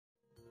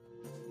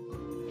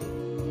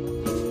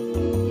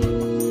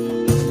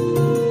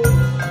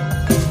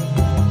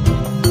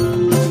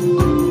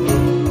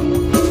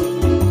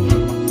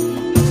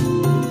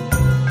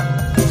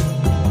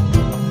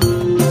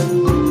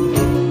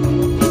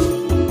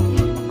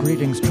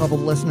Greetings,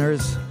 troubled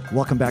listeners.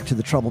 Welcome back to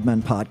the Troubled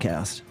Men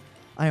podcast.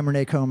 I am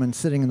Renee Coman,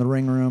 sitting in the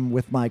ring room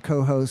with my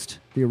co-host,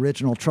 the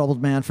original troubled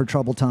man for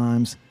troubled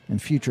times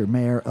and future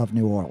mayor of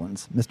New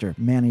Orleans, Mr.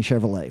 Manny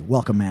Chevrolet.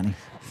 Welcome, Manny.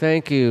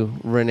 Thank you,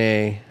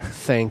 Renee.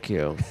 Thank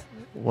you.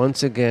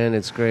 Once again,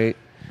 it's great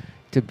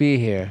to be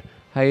here.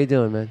 How you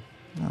doing, man?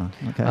 Oh,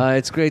 okay.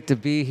 It's great to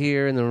be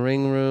here in the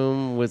ring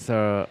room with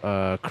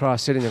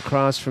sitting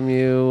across from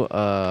you,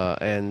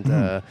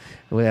 and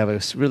we have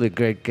a really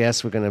great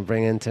guest we're going to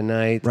bring in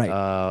tonight. Right.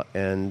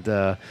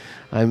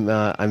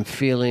 I'm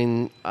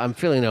feeling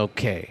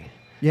okay.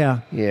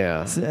 Yeah.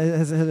 Yeah.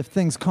 Have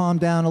things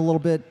calmed down a little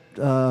bit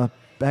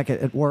back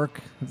at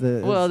work?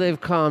 Well, they've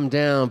calmed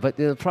down, but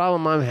the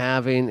problem I'm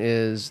having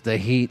is the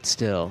heat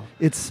still.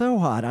 It's so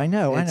hot. I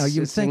know.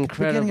 You would think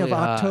beginning of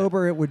hot.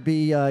 October it would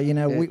be,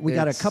 we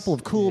got a couple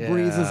of cool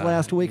breezes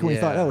last week, and we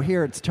thought, oh,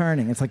 here it's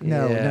turning. It's like,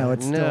 no,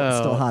 it's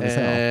still hot as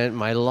hell. And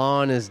my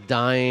lawn is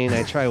dying.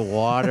 I try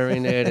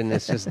watering it, and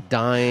it's just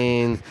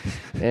dying.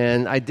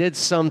 And I did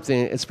something.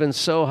 It's been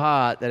so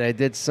hot that I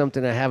did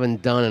something I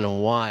haven't done in a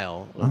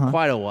while,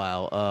 quite a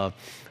while.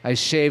 I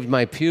shaved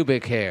my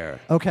pubic hair.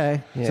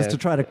 Okay, just to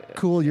try to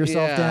cool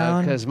yourself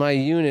down? Because my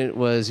unit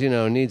was,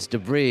 needs to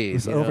breathe.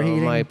 It's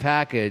overheating? My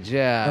package,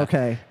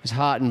 Okay. It was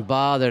hot and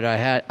bothered.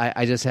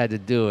 I just had to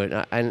do it.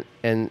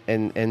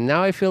 And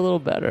now I feel a little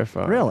better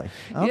from it. Really?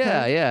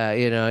 Okay. Yeah.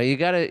 You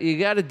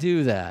gotta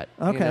do that.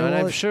 Okay. And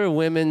I'm sure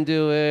women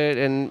do it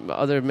and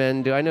other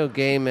men do. I know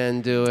gay men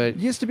do it. It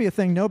used to be a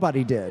thing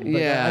nobody did.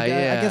 But I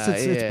guess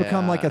it's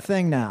become like a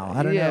thing now.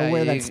 I don't know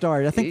where that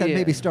started. I think that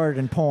maybe started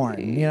in porn.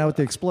 With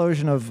the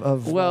explosion of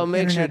well, it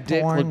makes your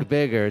dick porn. look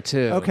bigger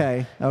too.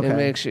 Okay. It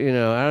makes I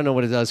don't know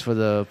what it does for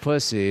the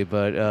pussy,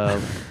 but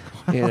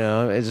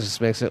it just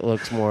makes it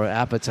look more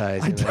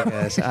appetizing. I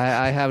guess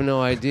I have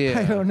no idea.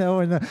 I don't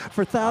know. And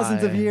for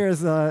thousands of years,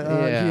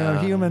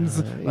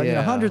 humans,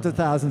 hundreds of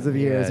thousands of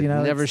years,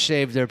 never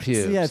shaved their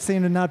pubes. Yeah, it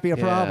seemed to not be a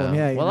problem.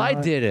 Yeah. Well, I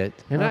did it,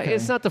 and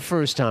it's not the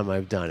first time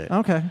I've done it.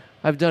 Okay.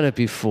 I've done it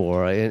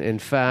before. In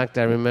fact,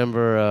 I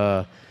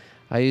remember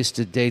I used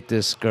to date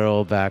this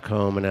girl back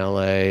home in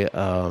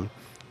L.A.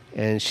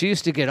 And she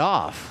used to get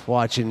off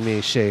watching me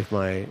shave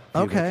my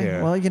pubic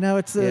hair. Well,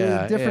 it's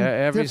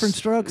different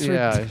strokes for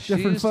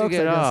different folks,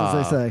 I guess,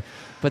 as they say.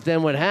 But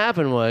then what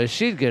happened was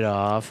she'd get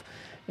off,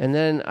 and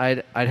then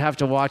I'd have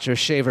to watch her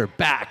shave her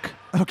back.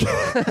 Okay.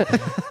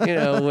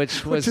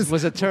 which was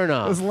a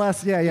turnoff. It was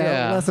less,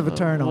 less of a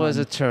turn-on. Was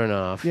a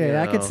turnoff.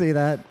 Yeah, I could see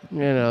that.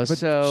 But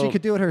so she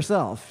could do it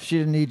herself. She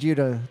didn't need you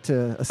to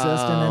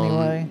assist in any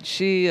way.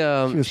 She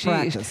was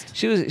practiced.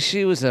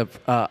 She was a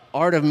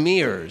art of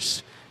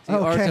mirrors.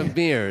 Art of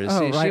mirrors.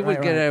 She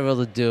would get able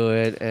to do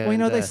it.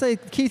 And, they say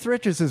Keith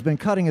Richards has been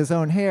cutting his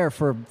own hair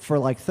for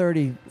like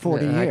 30,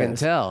 40 years. I can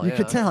tell. You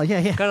could tell,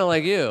 yeah. Kind of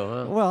like you.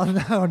 Huh? Well,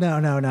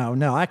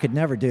 no. I could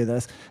never do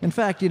this. In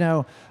fact,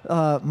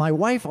 my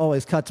wife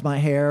always cuts my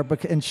hair,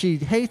 and she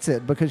hates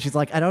it because she's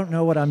like, I don't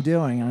know what I'm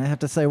doing. And I have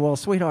to say, well,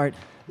 sweetheart,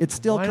 it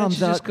still comes out. Why don't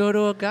you just go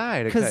to a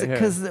guy to cut hair?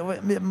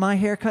 Because my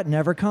haircut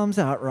never comes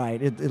out right.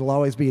 It'll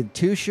always be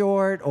too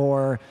short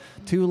or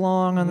too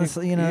long on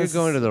the. You're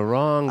going to the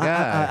wrong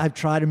guy. I've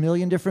tried a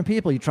million different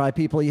people. You try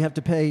people you have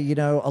to pay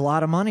a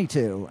lot of money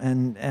to,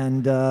 and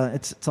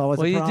it's always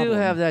a problem. Well, you do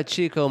have that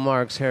Chico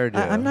Marx hairdo.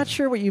 I'm not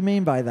sure what you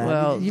mean by that.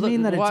 Well, you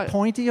mean that it's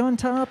pointy on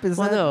top?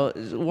 No.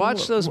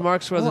 Watch those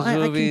Marx Brothers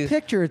movies. I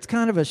can picture it's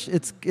kind of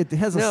it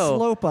has a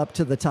slope up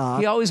to the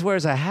top. He always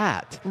wears a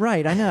hat.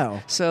 Right, I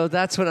know. So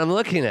that's what I'm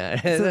looking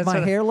at. So my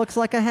hair looks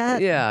like a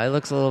hat? Yeah, it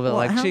looks a little bit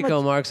like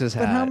Chico Marx's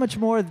hat. But how much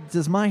more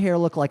does my hair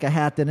look like a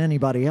hat than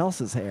anybody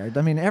else's hair?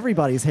 I mean,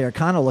 everybody's hair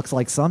kind of looks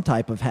like some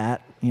type of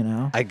hat,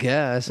 I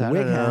guess. I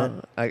don't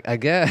know. I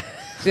guess.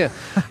 Yeah.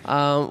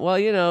 Well,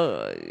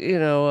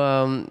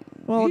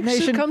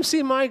 you should come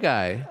see my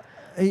guy.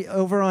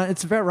 Over on,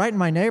 it's right in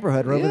my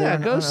neighborhood, over there.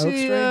 Go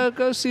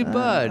see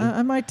Bud.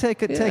 I might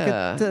take it.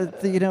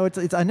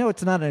 It's I know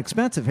it's not an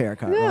expensive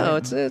haircut. No,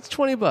 right? it's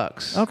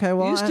 $20. Okay,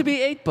 well, it used to be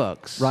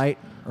 $8. Right.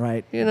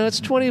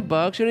 It's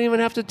 $20. You don't even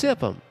have to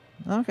tip him.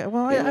 Okay,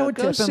 well, I would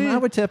tip him. I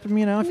would tip him.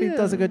 If he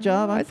does a good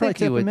job, I'd probably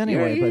tip him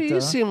anyway. You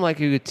seem like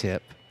you could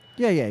tip.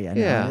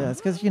 Yeah. It's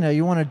because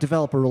you want to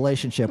develop a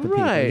relationship with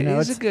people. Right,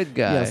 he's a good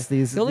guy. Yes,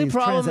 the only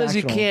problem is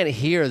you can't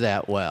hear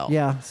that well.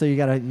 Yeah, so you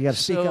gotta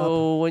speak up.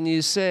 So when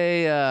you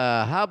say,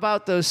 "How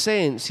about those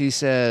Saints?" he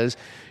says,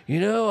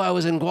 I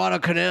was in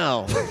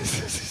Guadalcanal.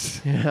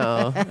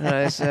 And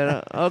I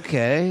said,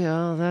 "Okay,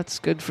 that's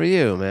good for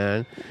you,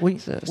 man."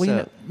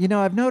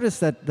 I've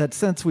noticed that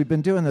since we've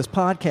been doing this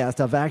podcast,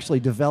 I've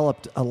actually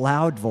developed a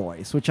loud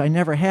voice, which I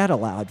never had a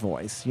loud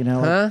voice.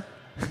 Huh?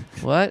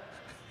 What?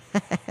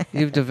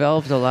 You've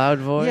developed a loud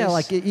voice? Yeah,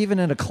 like even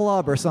in a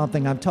club or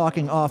something, I'm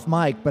talking off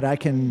mic, but I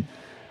can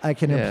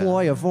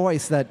employ a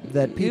voice that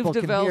people can hear me. You've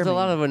developed a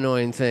lot of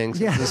annoying things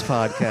since this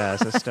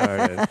podcast has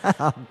started.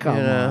 Oh, come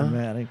on,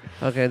 Manny.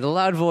 Okay, the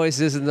loud voice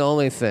isn't the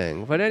only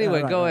thing. But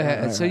anyway, go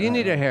ahead. Right, so you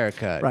need a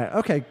haircut. Right,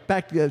 okay,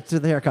 back to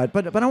the haircut.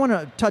 But I want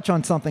to touch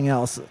on something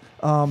else.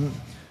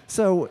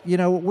 So,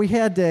 we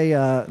had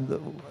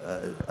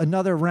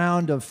another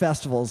round of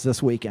festivals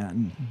this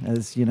weekend.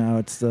 As you know,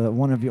 it's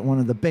one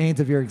of the banes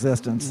of your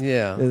existence.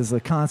 Yeah. Is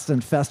a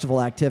constant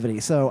festival activity.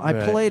 So I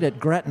played at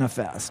Gretna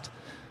Fest,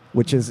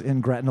 which is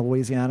in Gretna,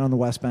 Louisiana, on the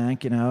West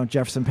Bank.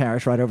 Jefferson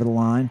Parish, right over the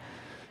line,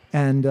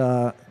 and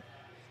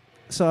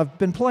so I've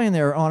been playing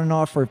there on and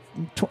off for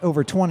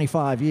over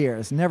 25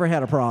 years. Never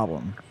had a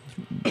problem.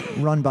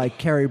 Run by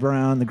Kerry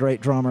Brown, the great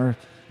drummer.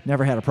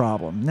 Never had a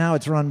problem. Now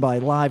it's run by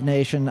Live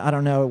Nation. I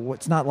don't know.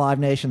 It's not Live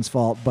Nation's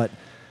fault, but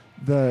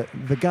the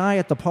guy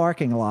at the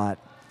parking lot,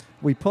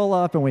 we pull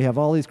up and we have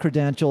all these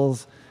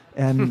credentials,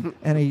 and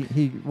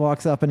he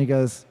walks up and he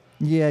goes,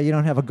 "Yeah, you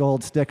don't have a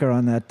gold sticker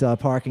on that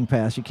parking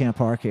pass. You can't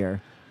park here."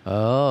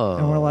 Oh.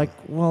 And we're like,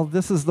 "Well,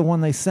 this is the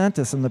one they sent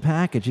us in the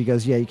package." He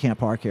goes, "Yeah, you can't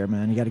park here,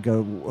 man. You got to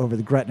go over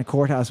the Gretna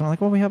Courthouse." And we're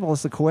like, "Well, we have all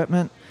this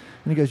equipment."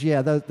 And he goes,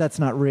 "Yeah, that's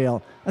not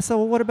real." I said,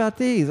 "Well, what about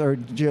these?" Or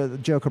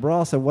Joe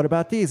Cabral said, "What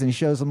about these?" And he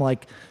shows them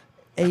like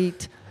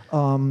 8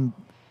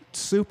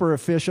 super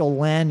official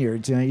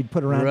lanyards, you'd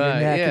put around your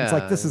neck. Yeah. And it's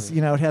like, this is,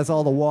 it has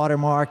all the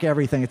watermark,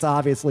 everything. It's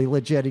obviously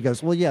legit. He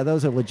goes, "Well, yeah,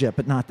 those are legit,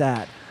 but not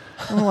that."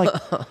 And we're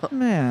like,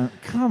 "Man,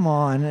 come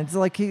on." It's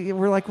like,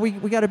 we're like, we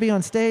got to be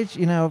on stage,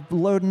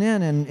 loading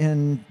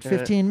in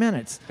 15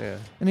 minutes. Yeah.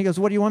 And he goes,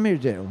 "What do you want me to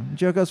do?" And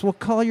Joe goes, "Well,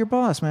 call your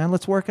boss, man.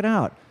 Let's work it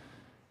out."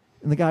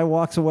 And the guy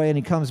walks away and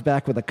he comes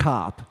back with a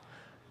cop.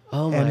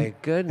 Oh, my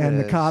goodness. And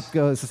the cop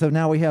goes, so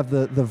now we have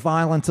the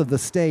violence of the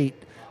state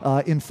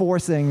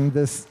enforcing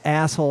this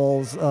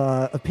asshole's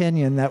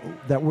opinion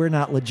that we're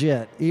not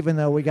legit, even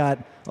though we got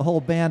a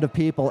whole band of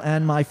people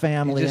and my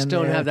family. You just in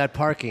don't there. have that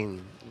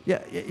parking.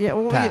 Yeah.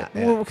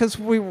 Well, because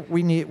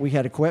we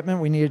had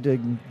equipment. We needed to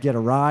get a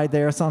ride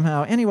there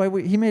somehow.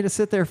 Anyway, he made us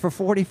sit there for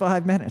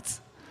 45 minutes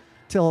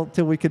till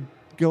we could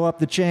go up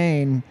the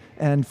chain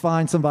and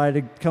find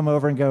somebody to come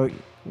over and go,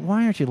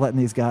 "Why aren't you letting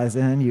these guys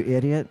in, you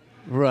idiot?"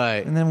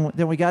 Right. And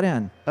then we got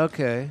in.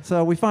 Okay.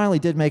 So we finally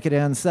did make it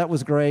in. Set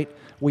was great.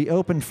 We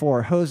opened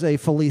for Jose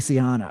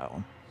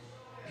Feliciano.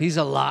 He's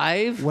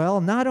alive? Well,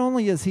 not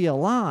only is he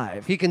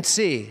alive, He can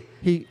see.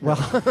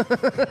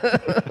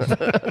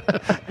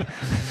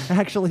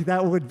 Actually,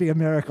 that would be a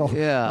miracle.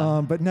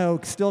 Yeah. But no,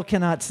 still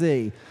cannot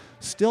see.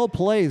 Still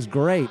plays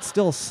great.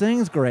 Still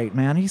sings great,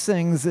 man. He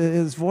sings.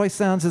 His voice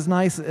sounds as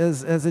nice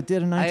as it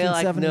did in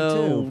 1972. I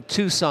know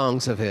 2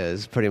 songs of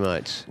his, pretty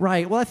much.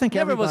 Right. Well, I think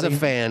Never was a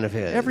fan of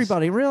his.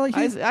 Everybody, really?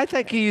 I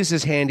think he used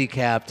his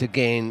handicap to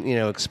gain,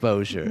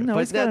 exposure. No,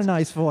 But he's got a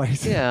nice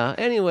voice. Yeah.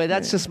 Anyway,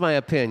 that's just my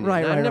opinion.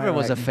 Right. I never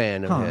was a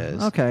fan of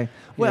his. Okay.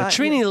 Well,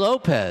 Trini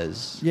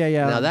Lopez.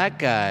 Yeah. Now that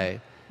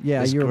guy.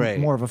 Yeah, is you're great.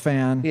 more of a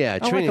fan. Yeah,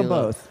 I like them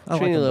both.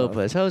 Trini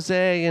Lopez.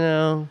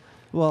 Jose,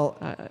 Well,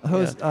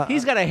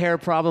 he's got a hair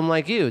problem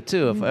like you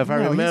too, if I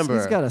remember.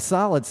 He's got a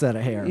solid set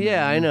of hair.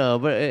 Yeah, I know,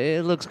 but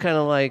it looks kind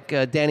of like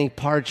Danny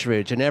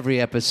Partridge in every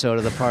episode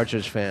of the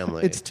Partridge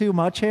Family. It's too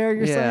much hair,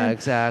 you're saying? Yeah,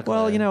 exactly.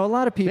 Well, a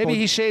lot of people... Maybe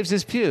he shaves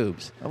his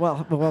pubes.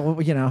 Well,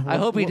 I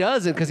hope he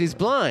doesn't because he's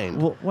blind.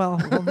 We'll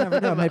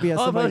never know. Maybe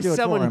somebody do it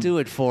someone for him. do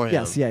it for him.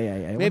 Yes,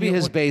 yeah. Maybe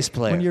his bass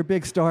player. When you're a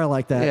big star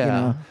like that,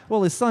 Yeah.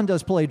 Well, his son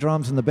does play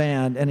drums in the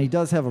band, and he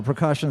does have a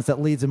percussionist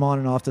that leads him on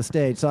and off the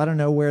stage. So I don't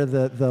know where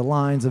the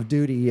lines of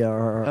duty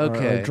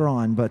are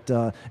drawn. But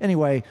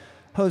anyway,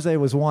 Jose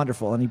was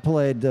wonderful, and he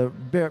played a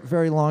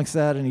very long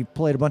set, and he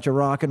played a bunch of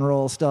rock and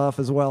roll stuff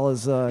as well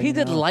as... he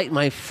did Light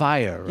My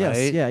Fire, right?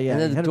 Yes, yeah.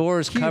 And then the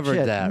Doors covered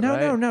hit. that,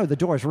 no, right? No, the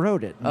Doors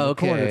wrote it and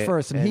recorded it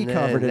first, and he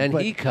covered it. And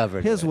but he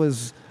covered his it.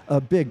 was a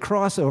big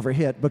crossover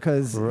hit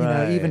because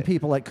Right. even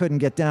people that couldn't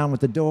get down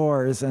with the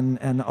Doors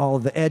and all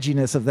of the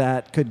edginess of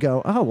that could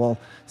go, "Oh, well,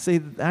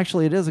 see,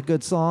 actually it is a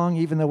good song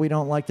even though we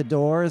don't like the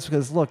Doors,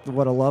 because look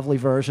what a lovely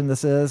version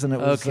this is." And it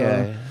was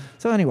Okay.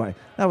 so anyway,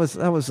 that was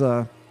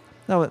a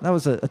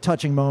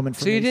touching moment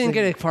for me. So you didn't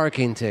get a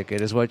parking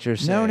ticket, is what you're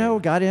saying? No,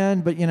 got in,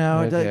 but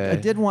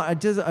Okay.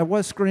 I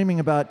was screaming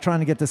about trying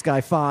to get this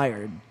guy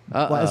fired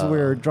as we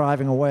were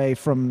driving away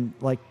from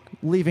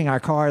leaving our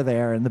car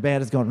there, and the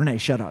band is going, "Renee,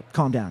 shut up,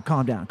 calm down."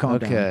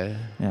 Okay.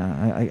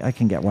 Yeah, I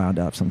can get wound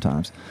up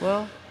sometimes.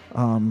 Well.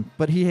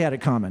 But he had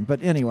it coming.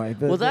 But anyway.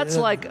 That's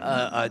like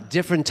a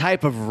different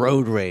type of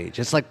road rage.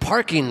 It's like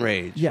parking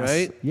rage, yes.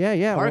 right?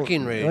 Yeah.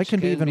 Parking well, rage that can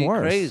be even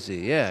worse. Crazy.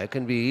 Yeah, it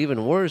can be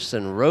even worse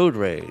than road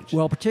rage.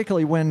 Well,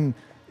 particularly when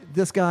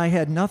this guy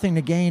had nothing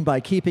to gain by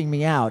keeping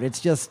me out. It's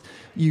just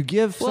you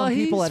give some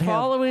people he's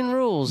following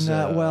rules.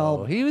 No,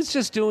 well, he was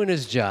just doing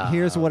his job.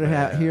 Here's what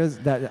here's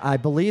that I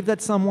believe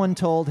that someone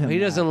told him. He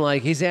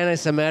doesn't he's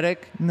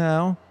anti-Semitic.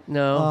 No.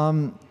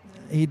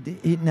 He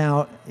didn't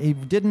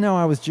know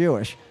I was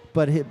Jewish,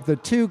 but the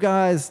 2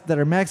 guys that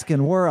are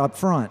Mexican were up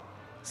front.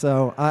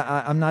 So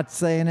I'm not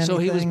saying anything. So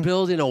he was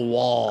building a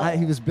wall.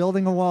 He was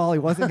building a wall. He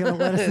wasn't going to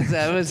let us.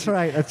 That's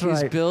right.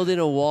 He's building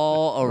a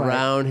wall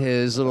around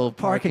his little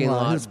parking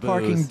lot, his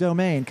parking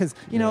domain. Because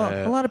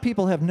a lot of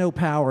people have no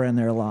power in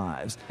their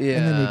lives, and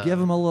then you give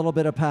them a little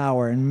bit of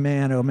power, and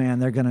man, oh man,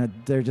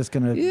 they're just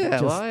gonna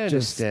I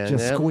understand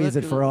just squeeze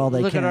it for all they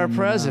can. Look at our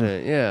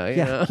president.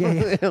 Yeah.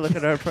 Look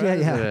at our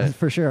president. Yeah,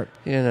 for sure.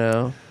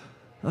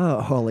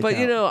 Oh, holy But cow.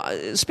 you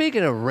know,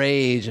 speaking of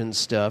rage and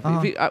stuff,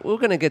 we're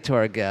going to get to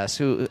our guest.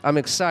 Who I'm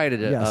excited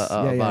yes.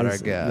 about our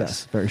Yes,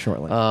 guest. very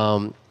shortly.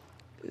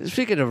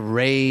 Speaking of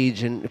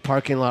rage and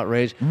parking lot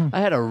rage,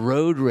 I had a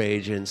road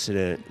rage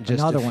incident just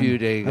Another a few one.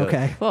 days ago.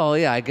 Okay. Well,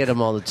 yeah, I get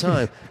them all the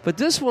time, but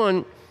this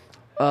one,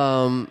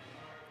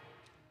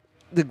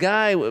 the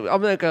guy.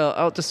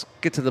 I'll just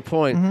get to the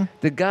point.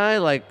 The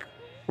guy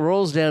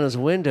rolls down his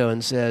window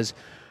and says,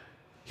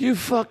 "You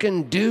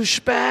fucking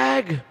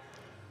douchebag."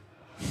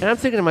 And I'm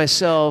thinking to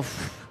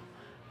myself,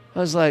 I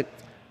was like,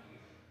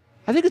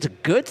 I think it's a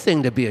good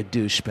thing to be a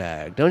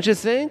douchebag, don't you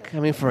think? I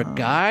mean, for a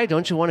guy,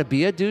 don't you want to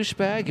be a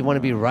douchebag? You want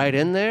to be right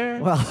in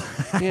there? well,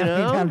 you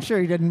know? I'm sure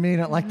you didn't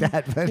mean it like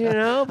that, but You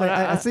know, but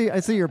I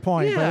see your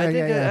point. Yeah, but I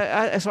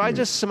think so I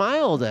just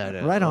smiled at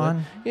it. Right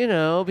on. You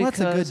know, Well, because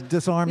that's a good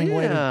disarming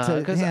way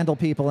to 'cause handle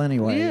people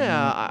anyway.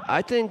 Yeah,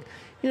 I think,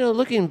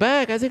 looking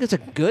back, I think it's a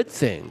good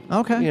thing.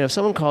 Okay. If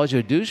someone calls you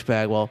a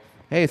douchebag, well,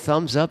 hey,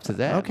 thumbs up to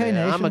that. Okay,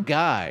 man. I'm a nation.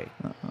 guy.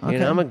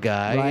 Okay. I'm a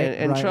guy. Right,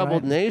 and right,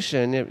 Troubled right.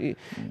 Nation,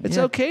 it's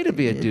Yeah. okay to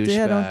be a douchebag.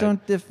 Yeah, don't.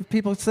 If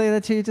people say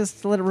that to you,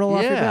 just let it roll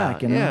off your Yeah,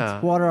 back. yeah.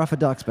 It's water off a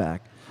duck's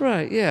back.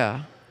 Right, yeah.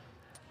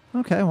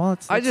 Okay, well,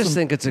 I just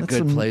think it's a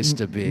good place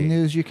to be.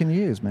 News you can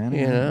use, man.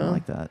 You I know?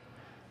 like that.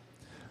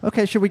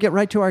 Okay, should we get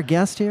right to our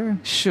guest here?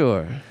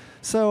 Sure.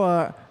 So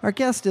our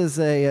guest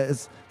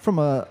is from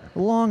a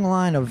long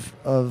line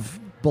of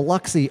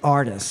Biloxi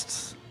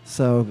artists.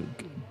 So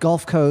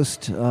Gulf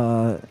Coast,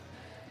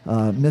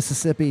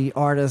 Mississippi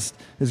artist.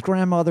 His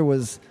grandmother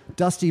was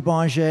Dusty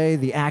Bonget,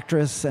 the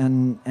actress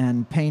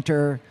and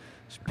painter.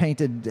 She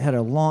had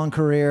a long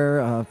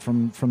career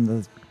from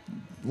the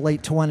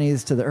late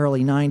 20s to the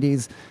early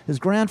 90s. His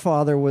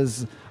grandfather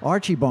was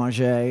Archie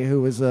Bonget,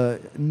 who was a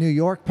New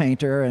York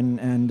painter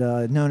and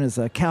known as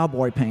a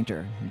cowboy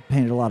painter. He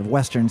painted a lot of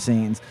Western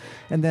scenes.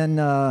 And then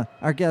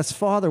our guest's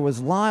father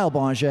was Lyle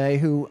Bonget,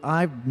 who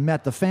I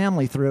met the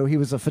family through. He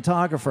was a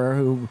photographer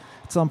who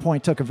at some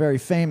point took a very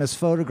famous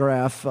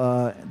photograph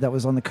that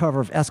was on the cover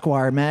of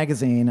Esquire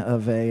magazine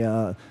of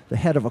the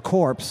head of a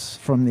corpse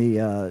from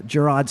the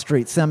Girard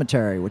Street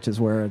Cemetery, which is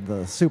where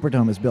the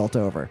Superdome is built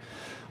over.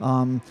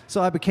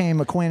 So I became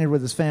acquainted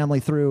with his family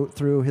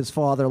through his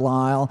father,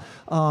 Lyle.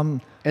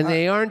 And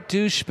they aren't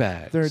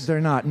douchebags.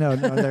 They're not. No,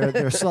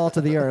 they're salt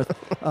of the earth,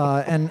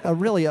 and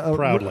Proudly.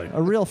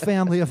 a real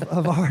family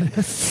of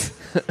artists.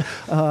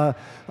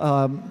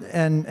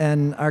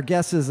 And our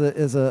guest is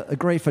a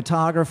great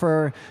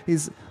photographer.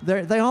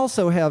 They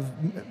also have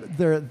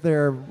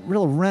they're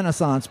real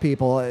Renaissance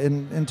people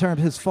in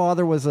terms. His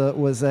father was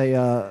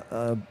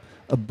a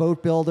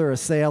boat builder, a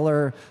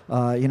sailor,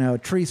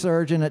 tree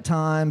surgeon at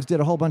times, did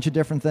a whole bunch of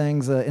different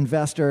things,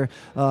 investor.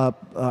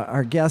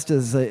 Our guest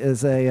is a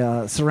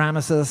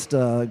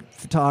ceramicist,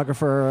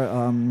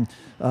 photographer,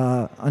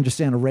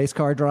 understand a race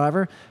car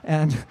driver,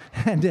 and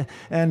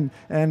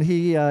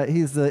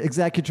he's the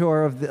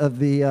executor of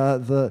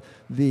the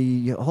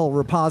whole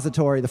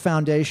repository, the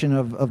foundation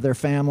of their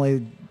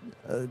family,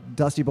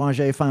 Dusty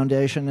Bonget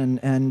Foundation.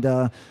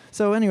 And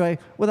so anyway,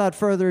 without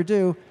further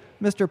ado,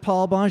 Mr.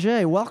 Paul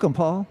Bonget. Welcome,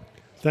 Paul.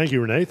 Thank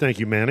you, Renee. Thank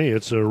you, Manny.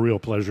 It's a real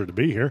pleasure to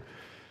be here.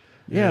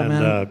 Yeah, and,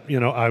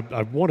 man.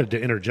 I wanted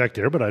to interject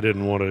there, but I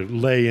didn't want to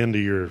lay into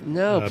your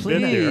No, bit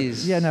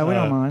please. Yeah, no, we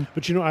don't mind.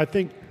 But, I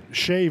think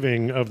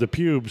shaving of the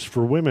pubes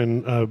for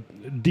women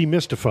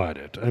demystified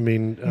it. I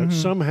mean,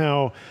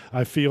 somehow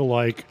I feel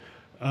like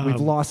We've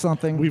lost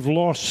something. we've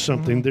lost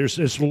something.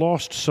 It's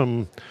lost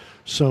some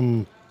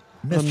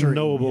Mystery.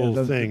 unknowable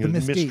Yeah, thing, the and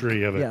mystique.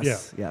 mystery of it.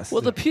 Yes, Yeah. yes.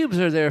 Well, the pubes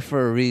are there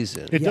for a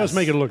reason. It does Yes.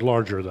 make it look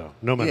larger, though,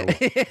 no matter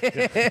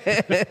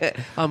what.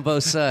 On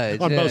both sides.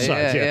 On both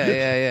sides,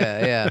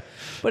 yeah. Yeah.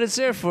 But it's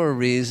there for a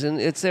reason.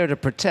 It's there to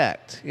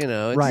protect.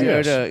 It's Right. there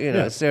Yes. to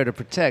Yeah. it's there to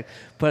protect.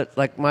 But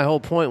like my whole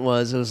point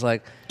was, it was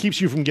like, Keeps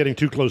you from getting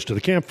too close to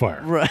the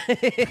campfire. right.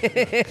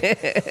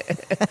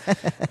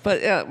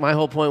 But yeah, my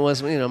whole point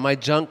was, my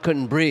junk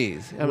couldn't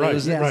breathe. I mean, Right, it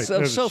was right. so,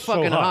 It was so so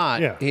fucking hot,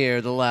 hot yeah.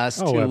 here the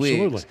last Oh, 2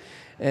 absolutely. weeks.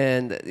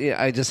 And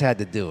I just had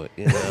to do it,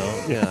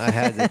 I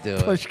had to do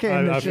it. Push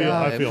came to I shove. feel-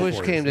 I And feel push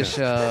for came you, to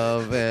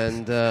shove,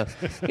 and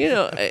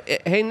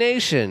hey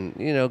nation,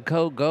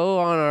 go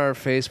on our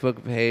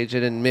Facebook page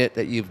and admit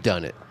that you've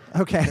done it.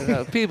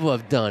 Okay. People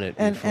have done it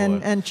And, before.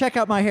 and check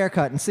out my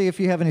haircut and see if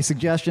you have any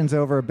suggestions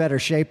over a better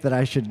shape that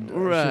I should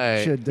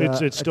Right. should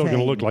It's still going to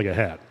attain. look like a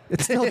hat.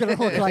 It's still going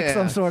to look like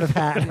some sort of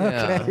hat.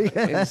 Yeah, Okay.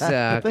 I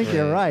exactly. think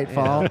you're right,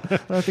 Paul. I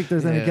don't think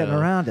there's any Yeah. getting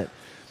around it.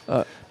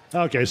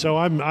 Okay, so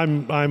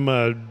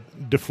I'm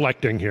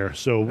deflecting here.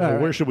 So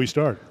right. where should we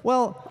start?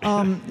 Well,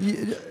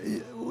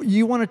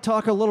 you want to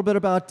talk a little bit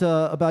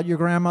about your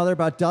grandmother,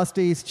 about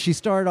Dusty? She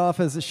started off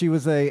as she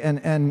was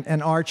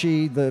an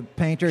Archie, the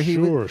painter.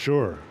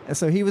 Sure.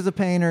 So he was a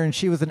painter and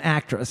she was an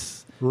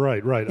actress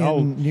Right.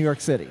 in New York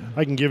City.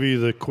 I can give you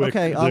the quick,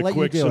 Okay, I'll the let you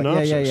quick do it.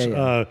 Yeah, synopsis.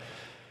 yeah.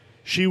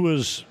 She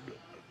was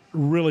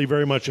really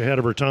very much ahead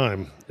of her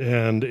time,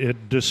 and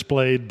it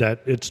displayed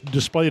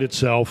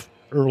itself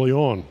early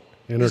on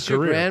in Is her your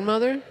career.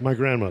 grandmother? My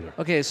grandmother.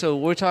 Okay, so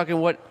we're talking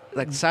what,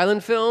 like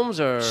silent films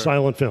or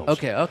Silent films.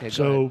 Okay, go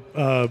So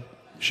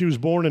She was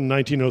born in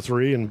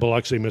 1903 in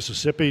Biloxi,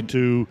 Mississippi,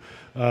 to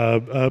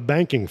a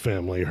banking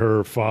family.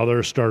 Her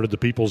father started the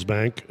People's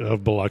Bank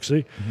of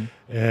Biloxi,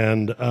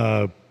 and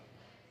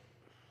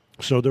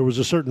so there was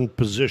a certain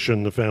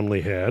position the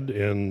family had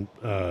in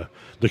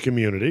the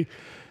community.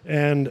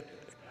 And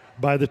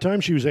by the time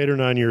she was 8 or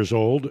 9 years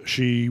old,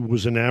 she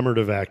was enamored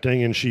of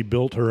acting, and she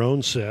built her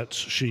own sets.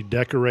 She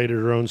decorated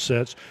her own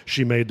sets.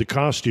 She made the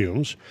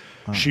costumes.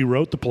 She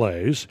wrote the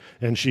plays,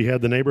 and she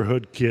had the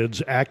neighborhood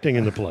kids acting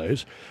in the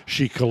plays.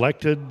 She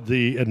collected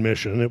the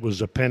admission. It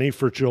was a penny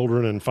for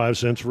children and 5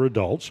 cents for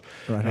adults.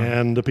 Right on.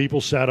 And the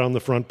people sat on the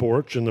front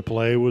porch, and the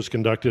play was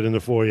conducted in the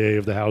foyer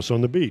of the house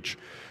on the beach,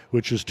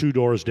 which is 2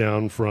 doors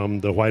down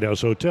from the White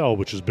House Hotel,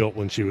 which was built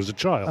when she was a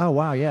child. Oh,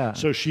 wow, yeah.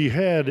 So she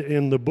had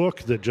in the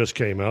book that just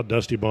came out,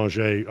 Dusty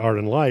Bonget, Art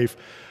and Life,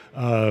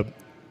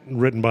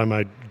 written by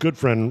my good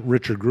friend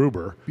Richard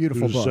Gruber,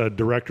 Beautiful who's book.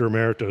 Director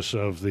Emeritus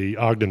of the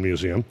Ogden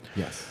Museum.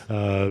 Yes.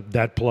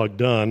 That plug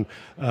done.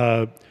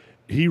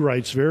 He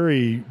writes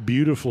very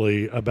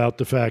beautifully about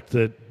the fact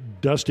that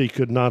Dusty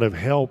could not have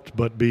helped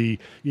but be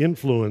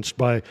influenced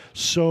by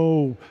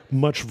so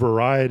much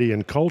variety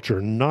in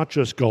culture, not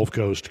just Gulf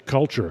Coast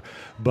culture,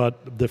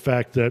 but the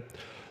fact that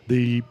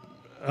the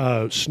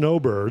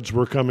snowbirds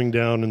were coming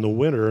down in the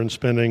winter and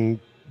spending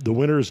the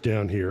winters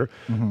down here.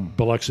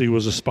 Biloxi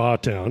was a spa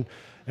town.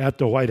 At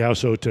the White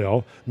House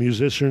Hotel,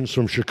 musicians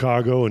from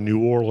Chicago and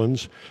New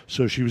Orleans.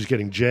 So she was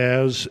getting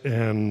jazz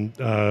and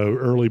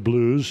early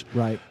blues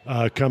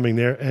coming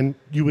there. And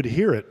you would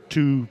hear it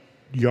 2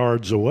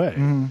 yards away,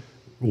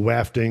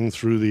 wafting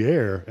through the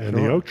air and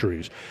the oak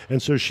trees.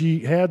 And so she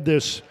had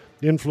this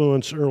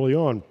influence early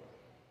on.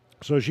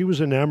 So she was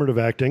enamored of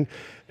acting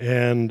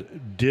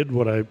and did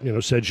what I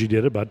said she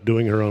did about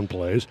doing her own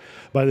plays.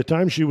 By the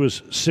time she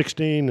was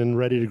 16 and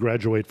ready to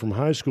graduate from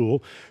high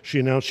school, she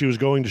announced she was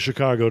going to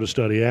Chicago to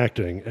study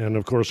acting. And,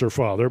 of course, her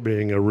father,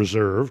 being a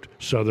reserved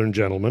Southern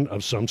gentleman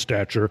of some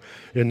stature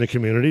in the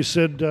community,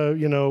 said,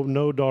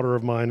 no daughter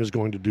of mine is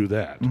going to do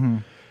that.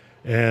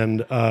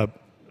 And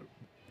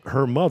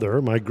her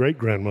mother, my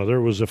great-grandmother,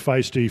 was a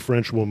feisty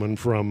French woman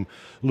from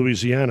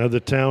Louisiana. The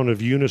town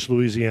of Eunice,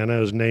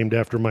 Louisiana, is named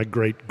after my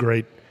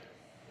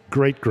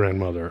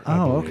great-great-great-grandmother. I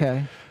believe.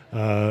 Okay.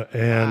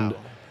 And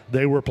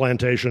they were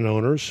plantation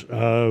owners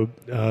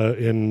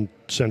in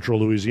central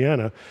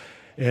Louisiana.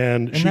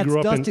 And she that's grew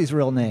up Dusty's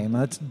real name.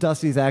 That's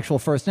Dusty's actual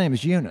first name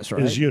is Eunice,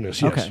 right? Is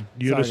Eunice, yes. Okay.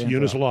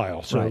 Eunice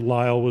Lyle. So Right.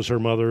 Lyle was her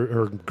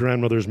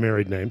grandmother's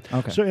married name.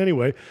 Okay. So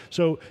anyway,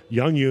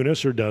 young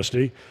Eunice, or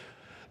Dusty,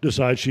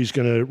 decides she's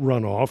going to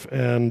run off,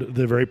 and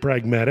the very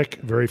pragmatic,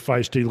 very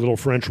feisty little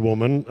French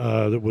woman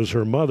that was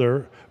her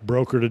mother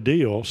brokered a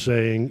deal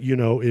saying,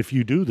 if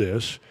you do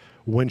this,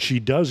 when she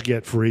does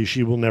get free,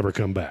 she will never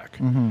come back.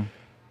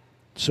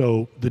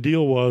 So the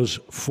deal was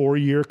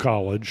 4-year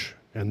college,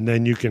 and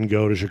then you can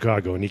go to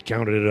Chicago. And he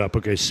counted it up.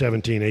 Okay,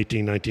 17,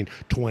 18, 19,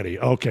 20.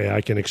 Okay,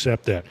 I can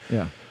accept that.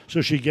 Yeah.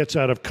 So she gets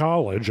out of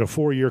college, a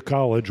 4-year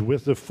college,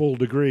 with a full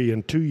degree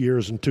in 2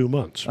 years and 2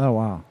 months. Oh,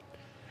 wow.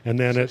 And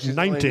then at She's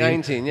 19, only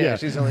 19, yeah,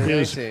 she's only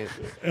 19.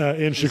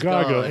 In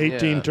Chicago, gone,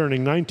 18 yeah.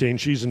 turning 19,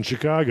 she's in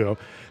Chicago.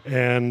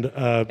 And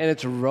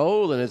it's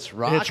rolling, it's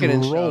rocking,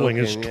 it's and rolling.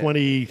 choking, It's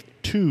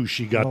 22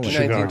 she got to Holy.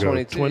 Chicago.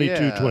 1922,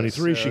 22, yeah. 23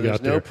 So she there's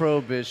got there. no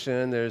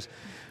prohibition. There's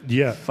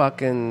Yeah.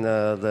 fucking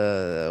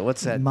the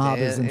what's that? Mob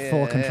is in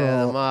full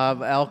control. The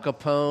mob, Al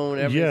Capone,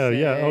 everything.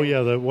 Yeah. Oh,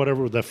 yeah.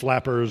 The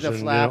flappers, The and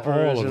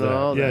flappers all of and that.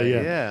 all yeah, that,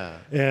 yeah.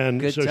 yeah. And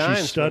Good so she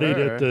times for studied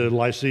her. at the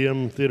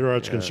Lyceum Theater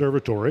Arts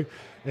Conservatory,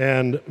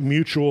 and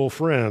mutual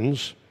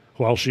friends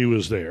while she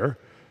was there.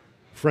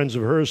 Friends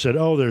of hers said,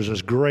 there's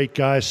this great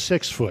guy,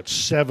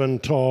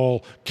 6'7"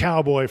 tall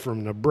cowboy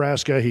from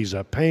Nebraska. He's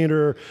a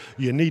painter.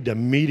 You need to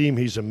meet him.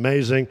 He's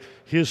amazing.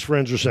 His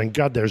friends are saying,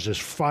 God, there's this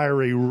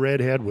fiery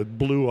redhead with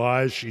blue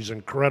eyes. She's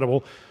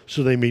incredible.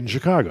 So they meet in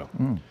Chicago.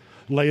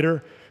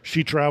 Later,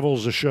 she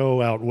travels a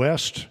show out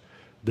west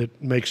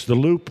that makes the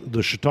loop,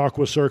 the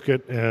Chautauqua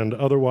circuit, and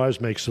otherwise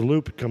makes the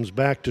loop. It comes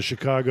back to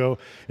Chicago.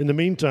 In the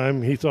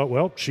meantime, he thought,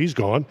 well, she's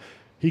gone.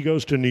 He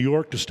goes to New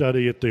York to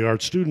study at the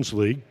Art Students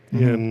League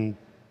in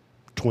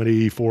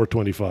 24,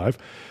 25.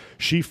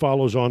 She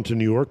follows on to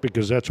New York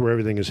because that's where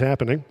everything is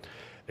happening.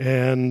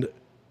 And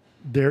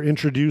they're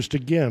introduced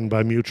again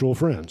by mutual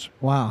friends.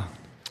 Wow.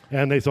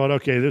 And they thought,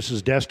 okay, this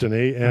is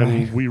destiny,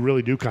 and we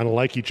really do kind of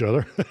like each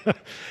other.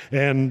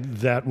 And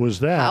that was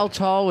that. How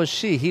tall was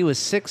she? He was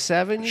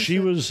 6'7". She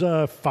was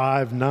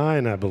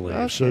 5'9", I believe.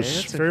 Okay, So it's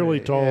that's a fairly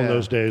pretty- tall in yeah.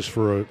 those days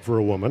for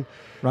a woman.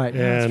 Right.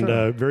 Yeah, that's And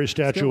true. very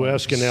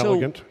statuesque and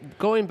elegant. So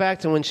going back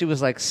to when she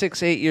was like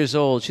 6, 8 years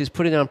old, she's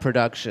putting on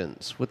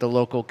productions with the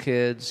local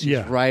kids. She's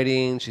Yeah.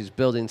 writing. She's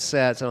building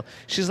sets. So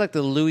she's like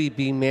the Louis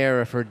B. Mayer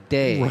of her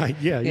day. Right,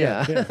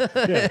 yeah.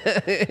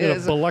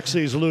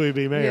 Biloxi's Louis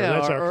B. Mayer. Yeah,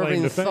 That's or our claim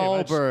Irving to fame.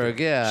 Thalberg.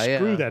 Yeah,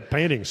 Screw yeah. that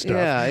painting stuff.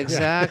 Yeah,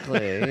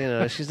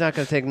 exactly. She's not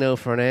going to take no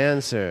for an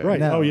answer.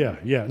 Right. No. Oh, yeah.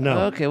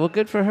 No. Okay, well,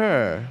 good for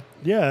her.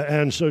 Yeah,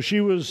 and so she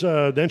was,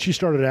 then she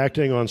started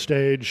acting on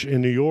stage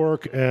in New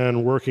York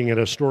and working at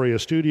Astoria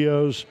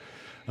Studios.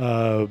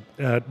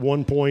 At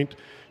one point,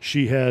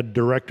 She had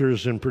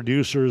directors and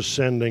producers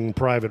sending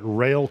private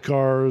rail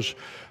cars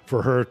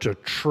for her to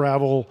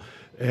travel,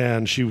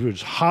 and she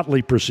was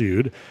hotly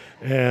pursued.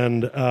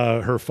 And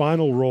her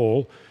final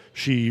role,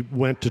 she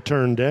went to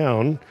turn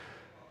down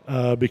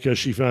because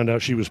she found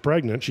out she was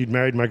pregnant. She'd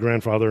married my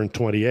grandfather in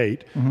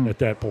 28 at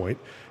that point.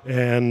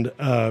 And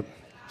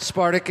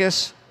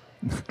Spartacus.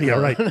 yeah,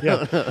 right.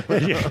 Yeah.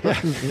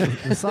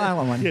 The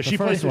silent one. Yeah, the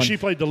first one. she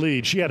played the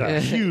lead. She had a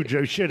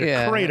huge, she had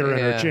a crater in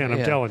her chin.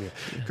 I'm telling you,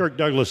 Kirk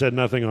Douglas had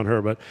nothing on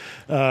her. But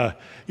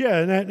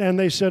and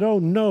they said, "Oh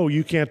no,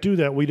 you can't do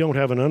that. We don't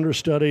have an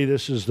understudy.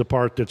 This is the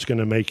part that's going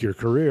to make your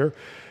career."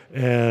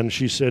 And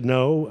she said,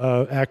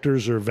 "No,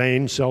 actors are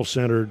vain,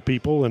 self-centered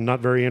people, and not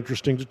very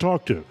interesting to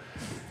talk to."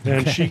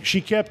 And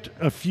she kept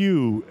a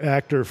few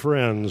actor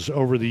friends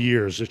over the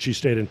years that she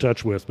stayed in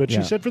touch with. But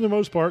she said for the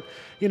most part,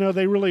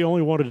 they really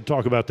only wanted to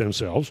talk about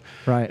themselves.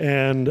 Right.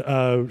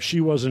 And she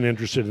wasn't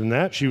interested in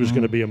that. She was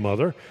going to be a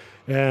mother.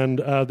 And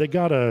they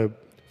got a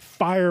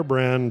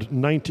firebrand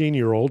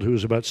 19-year-old who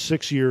was about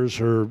 6 years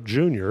her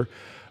junior,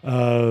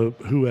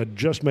 who had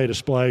just made a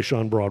splash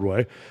on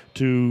Broadway,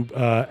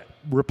 to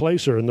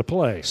replace her in the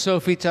play.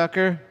 Sophie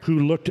Tucker? Who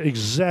looked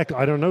exactly,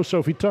 I don't know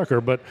Sophie Tucker,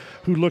 but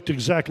who looked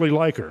exactly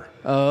like her.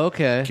 Oh,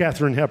 okay.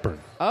 Katharine Hepburn.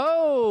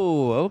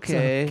 Oh,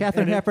 okay. So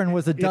Katharine Hepburn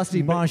was a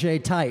Dusty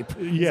Bonget type.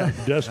 Yeah,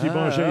 Dusty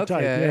Bonget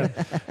type,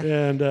 yeah.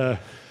 And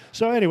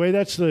so anyway,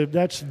 that's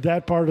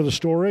that part of the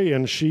story,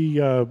 and she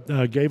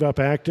gave up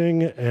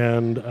acting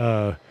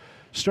and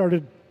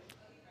started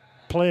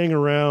playing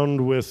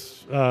around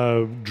with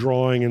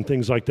drawing and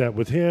things like that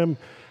with him.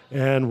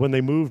 And when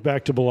they moved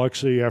back to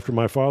Biloxi after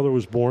my father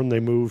was born,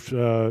 they moved in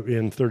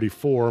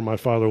 1934. My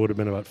father would have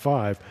been about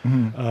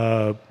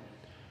 5.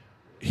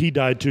 He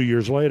died 2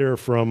 years later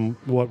from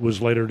what was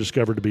later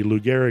discovered to be Lou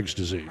Gehrig's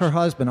disease. Her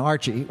husband,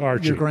 Archie.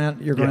 Your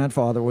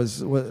grandfather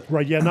was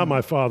right. Yeah, not my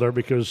father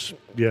because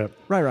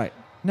Right.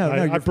 No,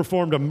 I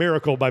performed a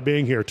miracle by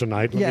being here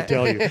tonight. Let me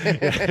tell you.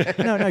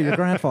 No, your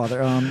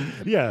grandfather.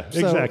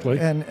 Exactly.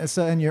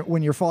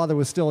 When your father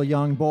was still a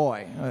young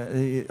boy,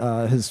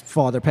 his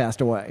father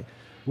passed away.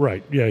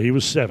 Right. Yeah, he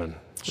was 7.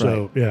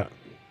 So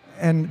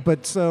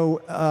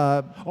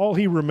all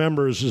he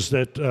remembers is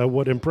that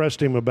what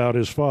impressed him about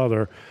his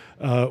father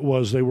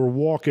was they were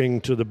walking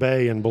to the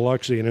bay in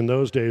Biloxi, and in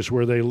those days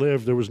where they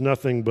lived, there was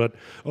nothing but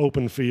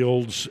open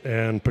fields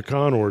and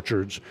pecan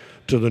orchards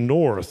to the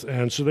north,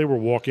 and so they were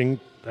walking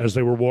as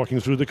they were walking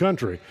through the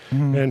country.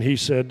 And he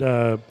said,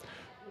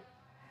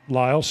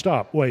 "Lyle,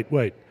 stop!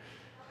 Wait."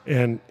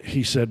 And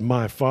he said,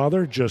 "My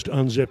father just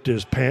unzipped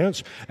his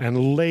pants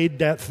and laid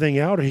that thing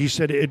out." And he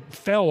said it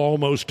fell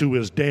almost to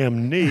his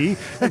damn knee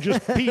and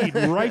just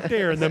peed right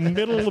there in the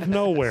middle of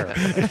nowhere.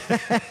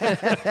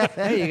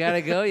 Hey, you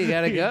gotta go. You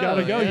gotta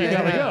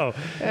go.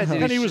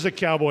 And he was a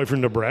cowboy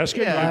from Nebraska.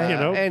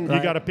 You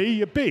gotta pee,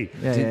 you pee.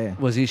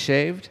 Was he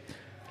shaved?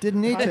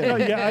 Didn't need to.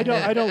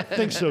 I don't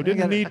think so.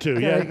 Didn't need to.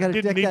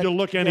 Didn't need to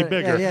look any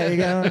bigger.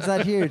 It's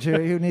that huge.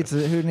 Who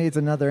needs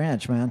another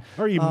inch, man?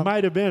 Or he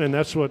might have been, and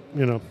that's what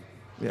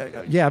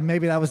Yeah,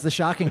 maybe that was the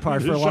shocking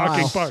part for a while.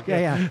 Shocking part.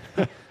 Yeah.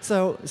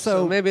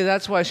 So maybe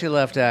that's why she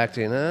left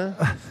acting, huh?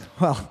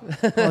 Well,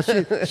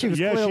 she was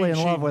clearly in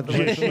love with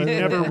him. She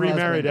never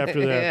remarried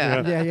after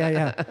that.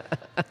 Yeah.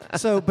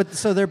 So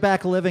they're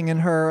back living in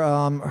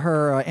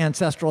her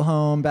ancestral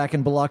home back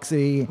in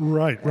Biloxi.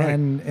 Right.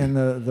 And in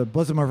the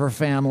bosom of her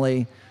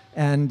family.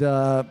 And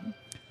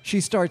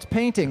she starts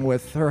painting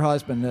with her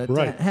husband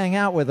to hang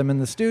out with him in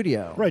the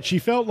studio. Right. She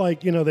felt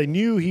like, they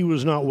knew he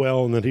was not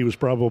well and that he was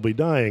probably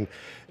dying.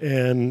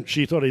 And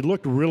she thought he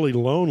looked really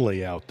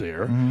lonely out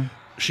there.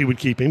 She would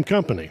keep him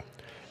company.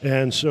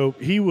 And so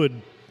he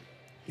would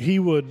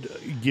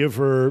give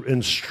her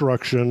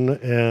instruction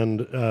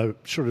and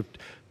sort of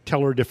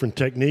tell her different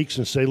techniques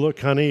and say, "Look,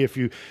 honey, if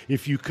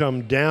you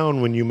come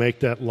down when you make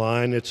that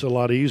line, it's a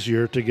lot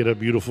easier to get a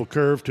beautiful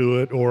curve to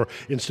it, or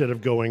instead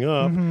of going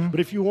up. But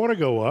if you want to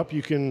go up,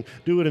 you can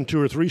do it in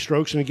 2 or 3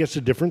 strokes, and it gets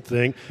a different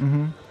thing."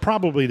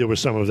 Probably there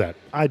was some of that.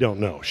 I don't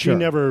know. She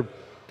never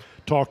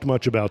talked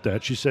much about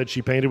that. She said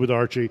she painted with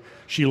Archie.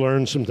 She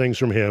learned some things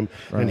from him,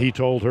 and he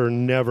told her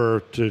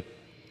never to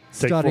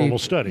take formal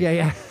study.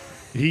 Yeah.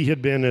 He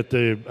had been at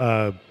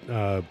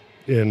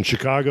in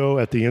Chicago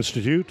at the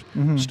Institute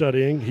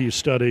studying. He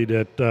studied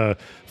at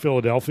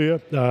Philadelphia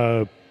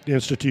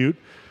Institute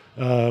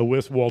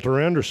with Walter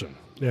Anderson.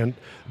 And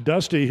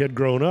Dusty had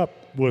grown up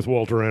with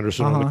Walter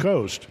Anderson on the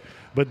coast,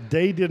 but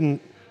they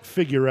didn't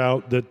figure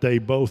out that they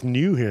both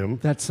knew him.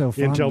 That's so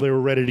funny. Until they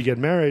were ready to get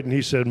married. And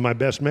he said, "My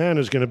best man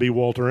is going to be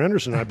Walter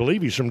Anderson. I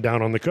believe he's from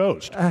down on the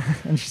coast."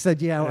 And she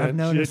said, I've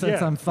known him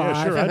since I'm 5.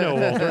 Yeah, sure, I know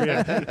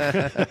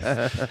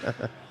Walter.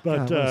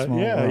 But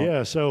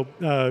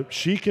so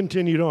she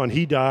continued on.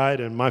 He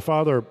died, and my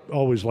father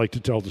always liked to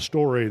tell the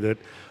story that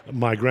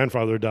my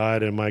grandfather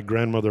died and my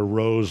grandmother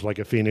rose like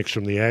a phoenix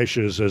from the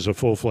ashes as a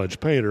full-fledged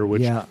painter,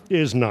 which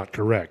is not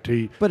correct.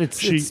 But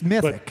it's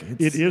mythic.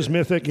 It is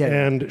mythic,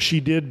 and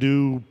she did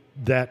do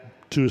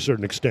that to a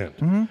certain extent.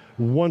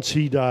 Once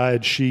he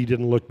died, she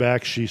didn't look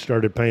back. She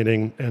started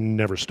painting and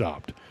never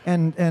stopped.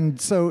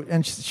 And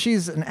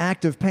she's an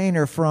active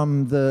painter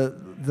from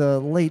the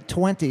late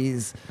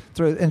 20s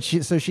through, and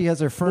she has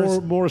her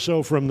first more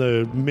so from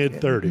the mid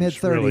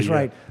 30s. Really,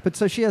 right? yeah. But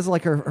so she has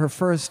like her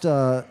first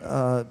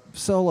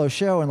solo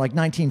show in like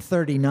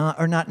 1939,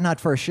 or not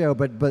first show,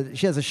 but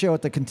she has a show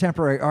at the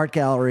Contemporary Art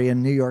Gallery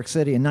in New York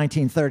City in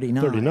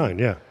 1939. 39,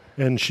 yeah.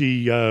 And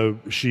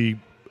she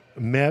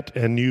met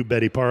and knew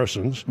Betty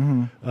Parsons.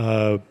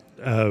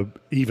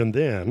 Even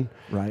then.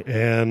 Right.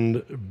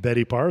 And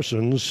Betty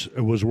Parsons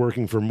was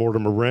working for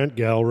Mortimer Rent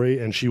Gallery,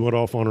 and she went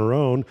off on her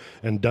own,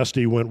 and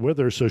Dusty went with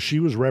her. So she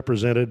was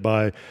represented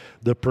by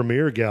the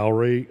premier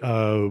gallery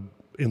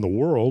in the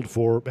world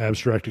for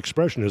abstract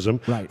expressionism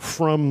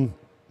from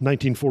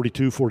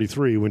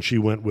 1942-43 when she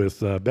went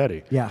with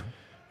Betty. Yeah.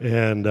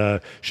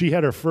 And she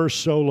had her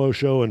first solo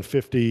show in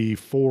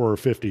 54 or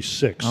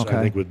 56, I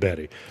think, with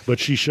Betty. But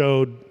she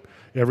showed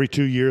every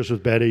 2 years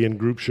with Betty in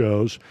group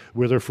shows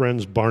with her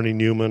friends Barney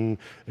Newman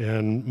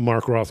and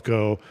Mark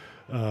Rothko,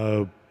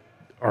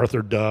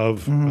 Arthur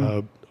Dove,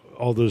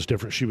 all those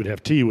different. She would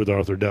have tea with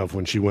Arthur Dove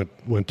when she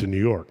went to New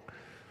York.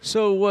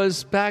 So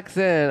was back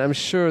then, I'm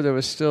sure there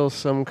was still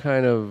some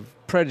kind of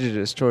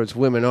prejudice towards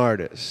women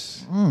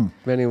artists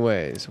many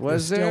ways.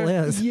 Was there?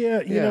 Still is.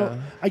 Yeah, you know,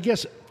 I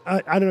guess,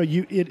 I don't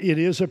know, it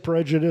is a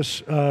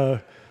prejudice.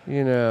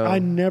 You know, I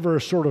never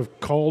sort of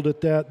called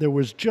it that. There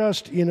was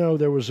just,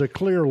 there was a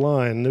clear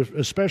line,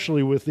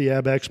 especially with the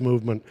AbX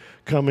movement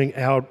coming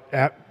out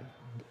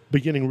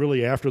beginning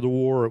really after the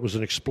war. It was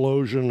an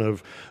explosion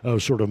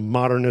of sort of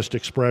modernist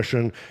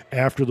expression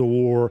after the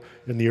war.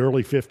 In the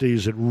early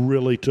 50s, it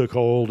really took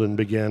hold and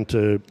began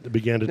to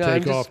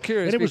take off.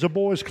 Curious, and it was a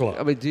boys' club.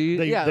 I mean,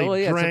 they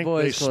drank,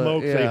 they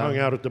smoked, they hung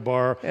out at the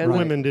bar. And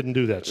women didn't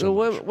do that so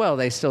much. Well,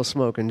 they still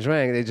smoke and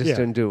drank. They just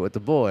didn't do it with the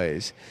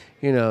boys.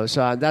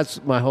 So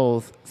that's my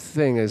whole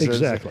thing is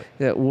exactly.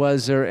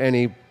 Was there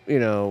any,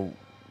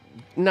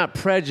 not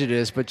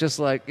prejudice, but just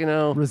like,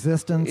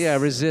 resistance. Yeah,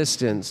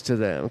 resistance to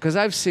them. Because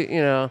I've seen,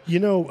 I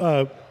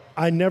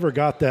never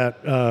got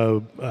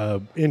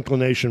that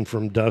inclination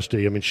from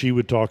Dusty. I mean, she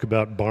would talk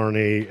about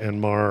Barney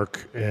and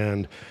Mark,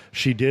 and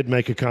she did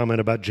make a comment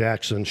about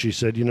Jackson. She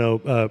said,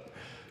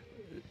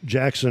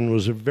 Jackson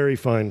was a very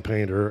fine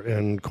painter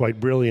and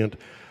quite brilliant,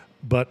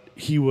 but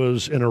he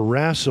was an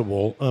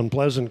irascible,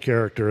 unpleasant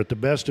character at the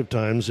best of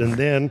times, and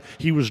then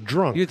he was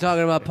drunk. You're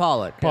talking about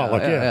Pollock.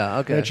 Pollock, yeah.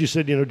 Okay. And she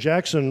said,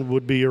 Jackson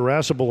would be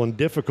irascible and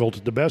difficult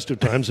at the best of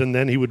times, and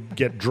then he would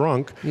get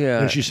drunk. Yeah.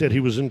 And she said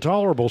he was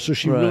intolerable, so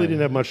she really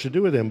didn't have much to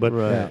do with him.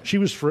 But she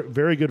was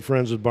very good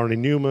friends with Barney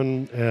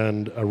Newman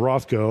and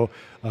Rothko,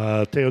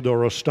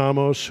 Teodoros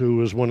Stamos, who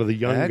was one of the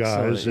young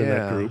guys in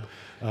that group.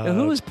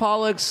 Who was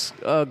Pollock's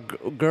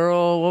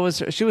girl? What was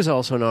her? She was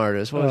also an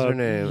artist. What was her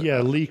name?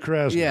 Yeah, Lee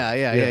Krasner.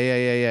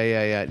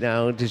 Yeah.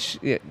 Now, did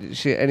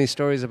she any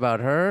stories about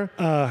her?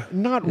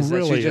 Not Is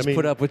really. That she just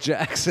put up with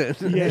Jackson.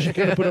 Yeah, she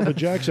kind of put up with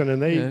Jackson, and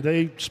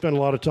they spent a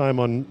lot of time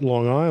on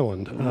Long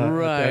Island at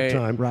that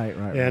time. Right.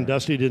 And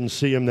Dusty didn't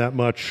see him that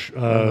much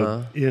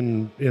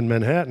in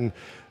Manhattan.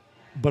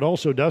 But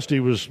also, Dusty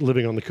was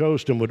living on the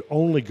coast and would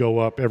only go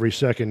up every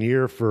second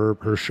year for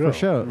her show. For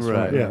shows,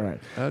 right.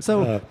 Okay.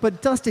 So,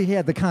 but Dusty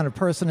had the kind of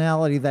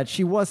personality that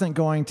she wasn't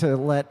going to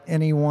let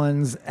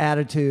anyone's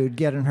attitude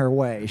get in her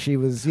way. She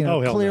was,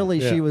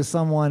 clearly she was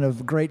someone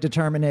of great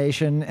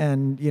determination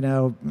and,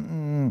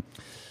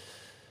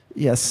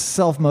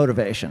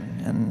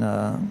 self-motivation.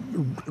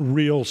 And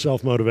real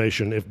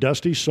self-motivation. If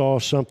Dusty saw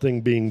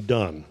something being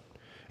done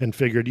and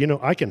figured,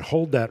 I can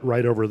hold that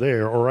right over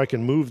there, or I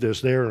can move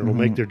this there and it'll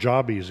make their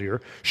job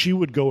easier, she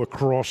would go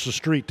across the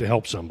street to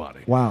help somebody.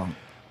 Wow.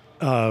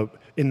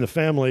 In the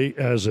family,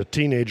 as a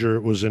teenager,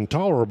 it was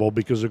intolerable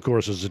because, of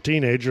course, as a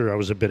teenager, I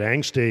was a bit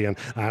angsty and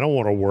I don't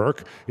want to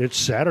work. It's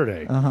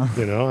Saturday. I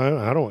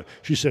don't.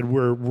 She said,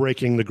 we're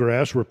raking the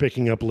grass, we're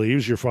picking up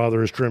leaves, your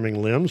father is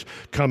trimming limbs,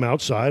 come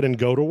outside and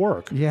go to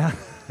work. Yeah.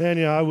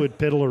 And I would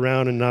piddle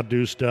around and not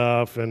do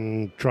stuff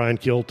and try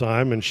and kill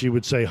time. And she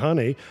would say,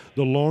 honey,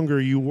 the longer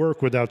you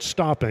work without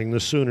stopping, the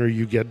sooner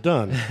you get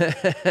done.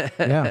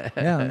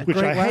 Yeah.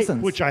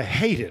 Which I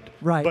hated.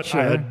 Right, but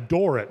sure. I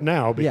adore it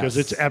now because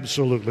it's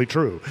absolutely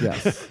true.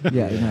 Yes.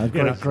 Yeah.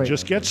 Great.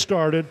 Just get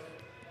started.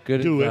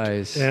 Good do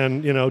advice. it.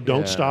 And,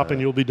 don't stop and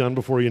you'll be done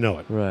before you know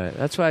it. Right.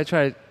 That's why I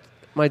try.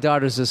 My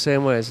daughter's the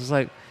same way. It's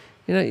like,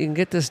 you can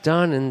get this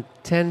done in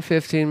 10,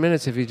 15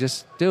 minutes if you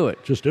just do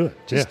it. Just do it.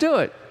 Just do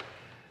it.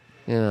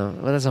 Well,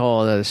 that's a whole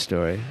other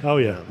story. Oh,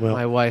 yeah. Well,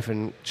 my wife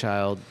and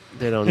child,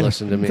 they don't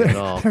listen to me at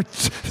all.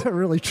 They're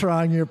really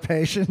trying your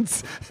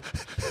patience.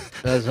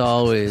 As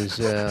always.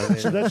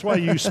 So that's why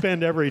you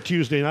spend every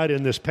Tuesday night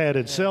in this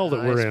padded cell that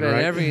we're in, right?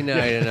 I spend every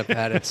night in a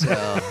padded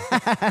cell.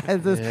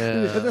 This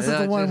is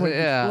the one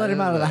where let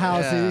him out of the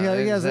house.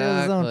 He has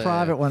his own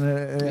private one.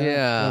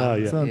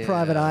 His own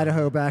private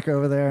Idaho back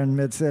over there in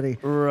Mid-City.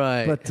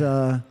 Right.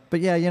 But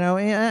yeah,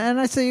 and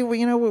I see,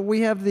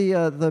 we have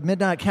the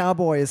Midnight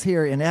Cowboy is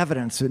here in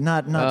evidence,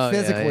 not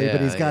physically,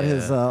 but he's got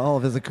his all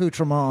of his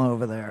accoutrement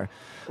over there.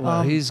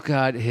 Well, he's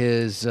got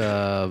his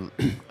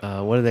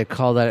what do they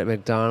call that at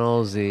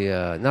McDonald's?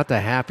 The not the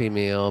Happy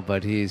Meal,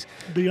 but he's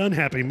The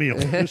unhappy meal.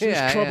 This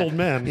is troubled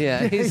men.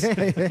 Yeah, he's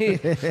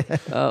the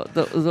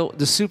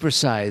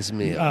supersized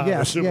meal.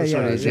 Yes, the yeah, yeah,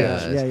 supersized, yeah,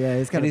 yes. yeah.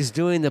 He's got And he's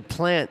doing the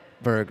plant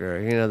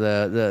burger. You know,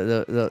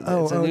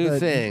 it's a new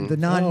thing. the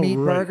non-meat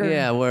Oh, right. burger.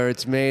 Yeah, where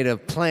it's made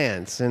of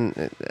plants, and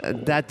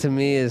that to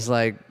me is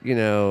like, you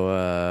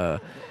know.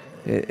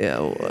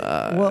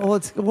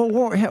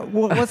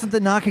 Wasn't the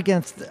knock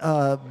against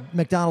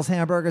McDonald's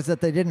hamburgers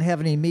that they didn't have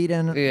any meat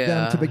in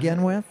them to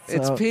begin with?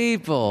 It's So-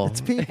 people.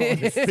 It's people.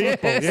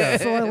 People, yeah.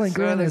 Soil and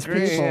green is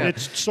Green, people. yeah.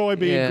 It's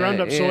soybean, Yeah, ground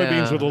up yeah.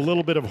 soybeans with a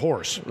little bit of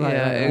horse. Right,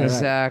 Yeah, right, right.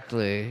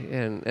 exactly.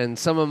 And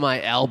some of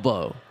my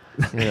elbow.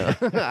 You know,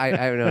 I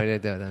have no idea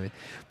what that means.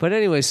 But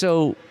anyway,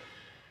 so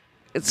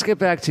let's get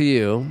back to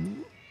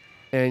you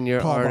and your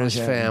Paul artist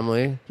Bonget.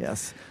 family.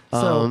 Yes.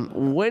 So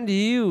When do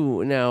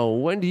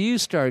you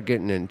start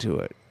getting into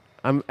it?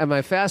 Am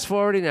I fast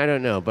forwarding? I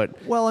don't know, but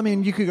well, I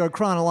mean, you could go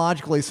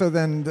chronologically. So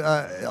then,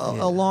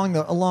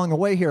 along the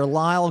way here,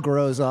 Lyle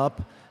grows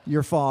up,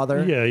 your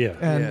father. Yeah, yeah.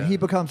 And Yeah. he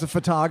becomes a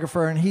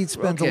photographer, and he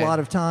spends Okay. a lot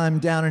of time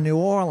down in New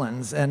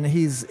Orleans, and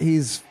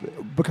he's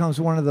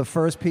becomes one of the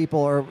first people,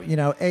 or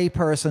a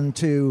person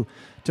to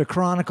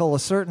chronicle a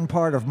certain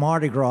part of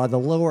Mardi Gras, the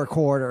lower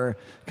quarter,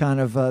 kind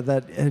of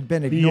that had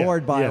been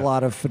ignored by a yeah.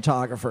 lot of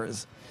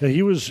photographers. Yeah,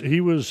 he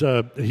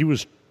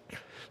was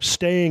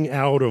staying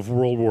out of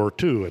World War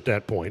II at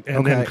that point,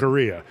 and then Okay.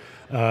 Korea,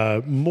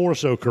 more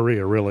so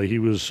Korea. Really, he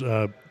was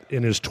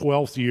in his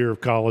 12th year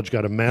of college,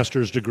 got a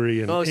master's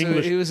degree in so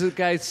English. he was a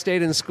guy who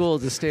stayed in school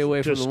to stay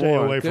away from the stay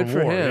war. away Good from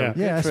for war, him. yeah. Good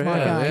Yeah, for smart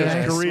him. guy. Yeah,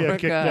 Yeah. Korea smart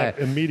kicked guy. up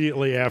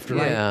immediately after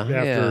Yeah, after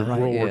yeah. World Right,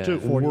 War yeah. II.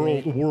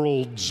 48.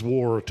 World's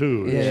War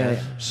II, as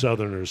Yeah.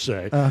 Southerners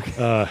say.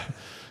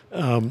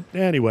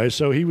 Anyway,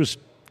 so he was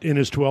in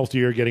his 12th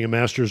year getting a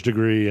master's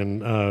degree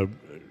in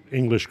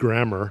English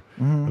grammar,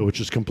 which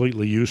is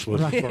completely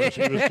useless as far as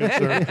he was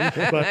concerned.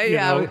 But, you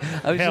Yeah, know,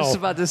 I was hell, just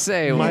about to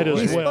say. might well,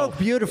 as He well. spoke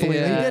beautifully.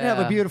 Yeah. He did have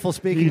a beautiful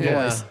speaking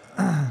Yeah. voice.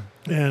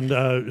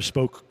 and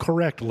spoke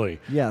correctly.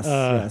 Yes,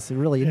 yes. He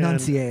really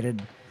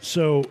enunciated.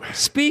 So,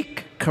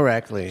 Speak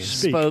correctly.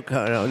 Speak. Spoke.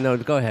 No,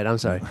 go ahead. I'm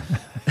sorry.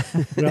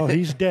 well,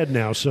 he's dead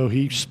now, so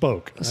he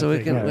spoke. I So we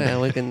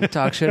think. can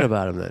talk shit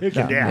about him then. You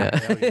can- yeah.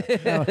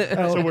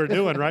 That's what we're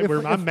doing, right?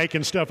 I'm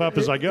making stuff up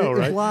as I go, If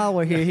right? Lyle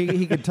were here,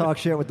 he could talk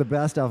shit with the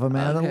best of them,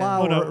 man. And Okay.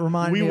 Lyle Oh, no,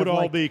 reminded we me would of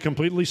all like be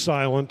completely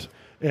silent,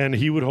 and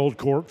he would hold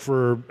court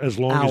for as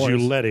long as you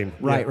hours. let him.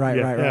 Right, Yeah, right,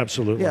 yeah, right, right.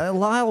 Absolutely. Yeah,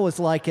 Lyle was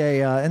like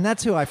and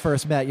that's who I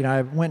first met.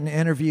 I went and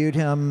interviewed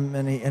him,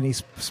 and he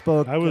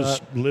spoke. I was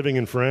living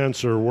in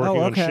France or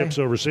working on okay. ships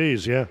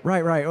overseas. Yeah.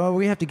 Right. Well,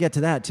 we have to get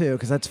to that too,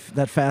 because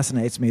that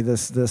fascinates me.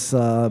 This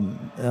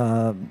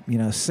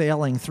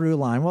sailing through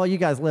line. Well, you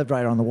guys lived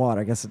right on the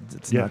water. I guess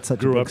it's Yeah. not such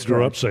Grew a big up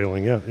stretch.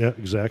 sailing. Yeah. Yeah.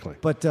 Exactly.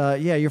 But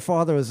your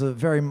father was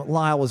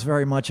Lyle was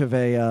very much of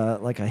a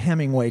like a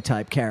Hemingway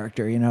type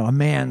character. A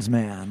man's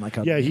man, like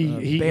a Yeah.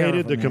 He bear hated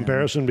of a the man.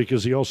 comparison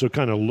because he also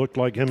kind of looked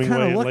like Hemingway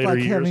Kind of in looked later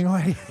like years.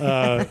 Hemingway.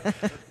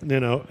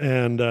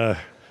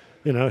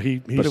 He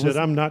But it said, was-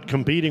 "I'm not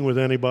competing with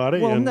anybody,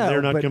 Well, and no,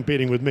 they're not but-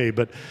 competing with me."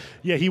 But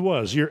yeah, he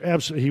was. You're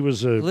absolutely. He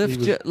was a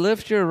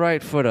Lift your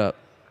right foot up.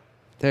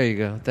 There you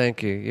go.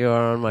 Thank you. You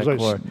are on my Was I-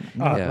 core.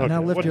 Ah, Yeah. okay.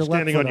 Now lift Wasn't your left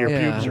standing on foot your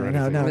up. pubes or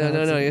No, anything.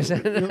 No. You You're,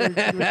 said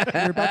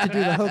you're about to do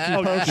the hokey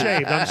Oh, pokey.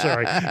 shaved. I'm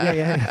sorry.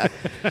 Yeah.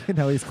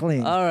 No, he's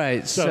clean. All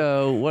right.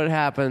 So what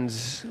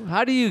happens?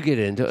 How do you get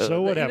into it?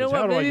 So what You know happens?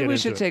 what? How do I Maybe get we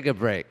into should it? take a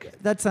break.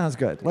 That sounds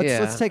good. Let's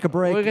Yeah. take a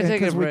break. We can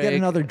take a because we get break.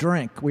 another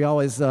drink. We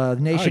always Oh,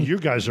 nation. you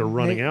guys are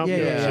running out. Yeah,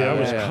 there. yeah, See, I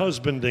was yeah.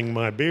 husbanding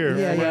my beer.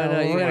 Yeah, for yeah, my- no,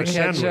 you for gotta my catch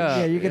sandwich. up.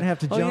 Yeah, you're gonna have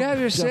to Oh, jump. you have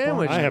your jump on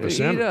sandwich. it. I have a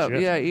sandwich, Eat up.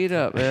 yes. Yeah, eat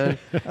up, man.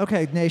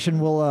 Okay, nation.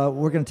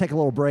 We're gonna take a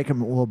little break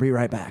and we'll be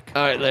right back.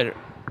 All right, later.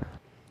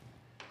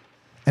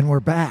 And we're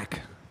back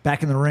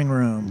in the ring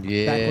room. Back with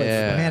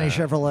Yeah. Manny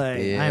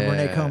Chevrolet. I'm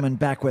Renee Yeah. Coman.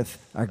 Back with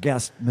our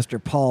guest,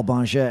 Mr. Paul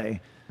Bonget.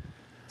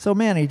 So,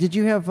 Manny, did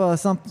you have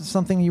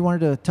something you wanted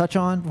to touch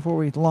on before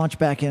we launch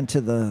back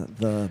into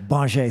the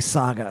Bonget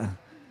saga?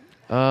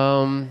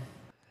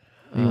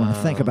 You want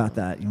to think about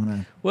that? You want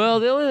to?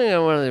 Well, the only thing I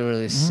wanted to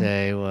really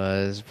say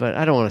was, but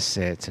I don't want to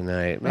say it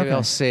tonight. Maybe Okay.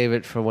 I'll save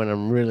it for when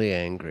I'm really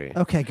angry.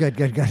 Okay, good.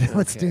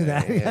 Let's do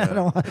that.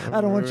 Yeah.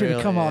 I don't want you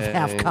to come off Really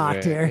half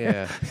cocked angry. here.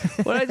 Yeah.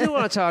 What I do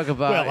want to talk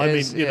about Well, I mean,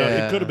 is,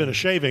 it could have been a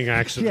shaving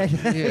accident.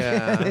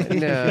 Yeah,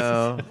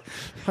 no.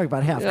 Talk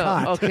about half Yeah,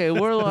 cocked. okay,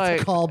 we're like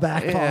That's a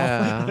callback, Paul.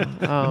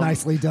 Yeah,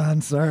 Nicely done,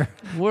 sir.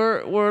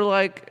 we're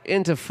like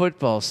into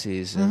football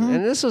season, Mm-hmm.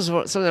 and this was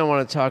something I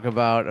want to talk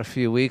about a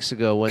few weeks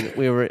ago when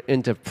we were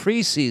into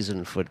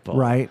preseason football.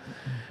 Right.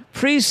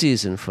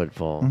 Preseason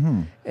football,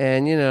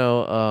 and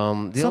the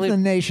Something the only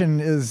nation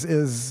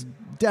is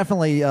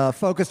definitely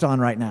focused on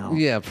right now.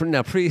 yeah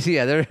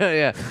they're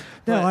yeah.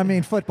 No, But- I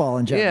mean football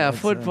in general. Yeah, It's,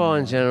 football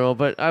in general.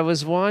 But I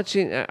was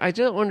watching. I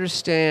don't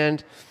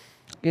understand,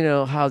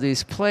 how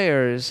these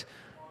players,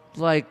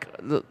 like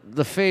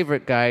the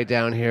favorite guy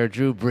down here,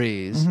 Drew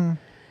Brees. Mm-hmm.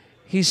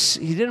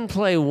 He didn't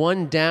play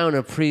one down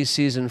of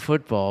preseason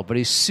football, but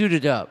he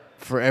suited up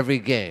for every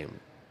game.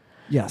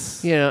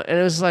 Yes. You know, and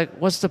it was like,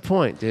 what's the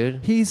point, dude?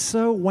 He's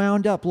so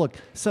wound up. Look,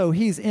 so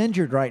he's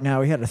injured right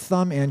now. He had a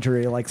thumb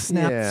injury, like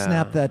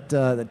snap that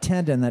the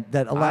tendon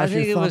that allows I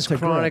think your it thumb was to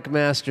chronic grip.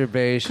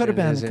 masturbation. Could have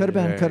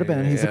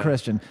been. He's a Yeah.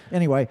 Christian.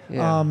 Anyway.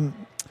 Yeah.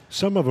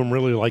 Some of them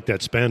really like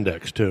that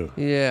spandex too.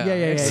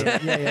 Yeah.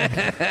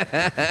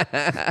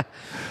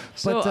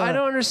 So But, I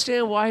don't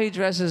understand why he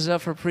dresses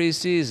up for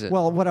preseason.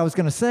 Well, what I was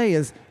going to say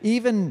is,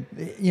 even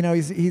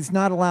he's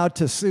not allowed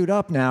to suit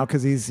up now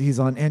because he's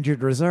on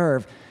injured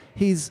reserve.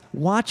 He's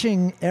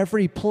watching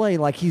every play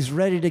like he's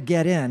ready to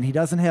get in. He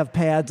doesn't have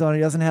pads on. He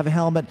doesn't have a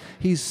helmet.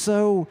 He's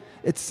an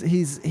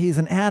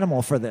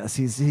animal for this.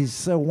 He's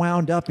so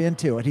wound up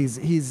into it.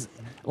 He's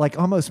like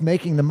almost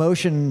making the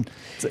motion.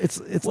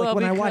 It's like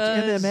when I watch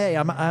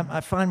MMA,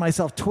 I find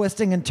myself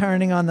twisting and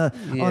turning on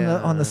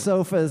the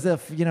sofa as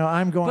if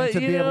I'm going to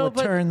be able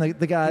to turn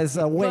the guy's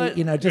weight.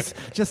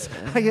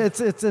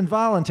 It's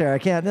involuntary. I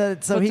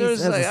can't. So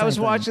I was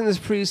watching this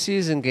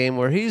preseason game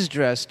where he's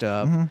dressed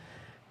up,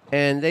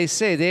 and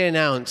they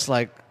announce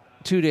like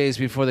 2 days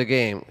before the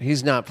game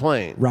he's not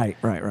playing. Right.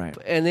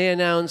 And they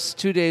announce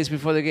 2 days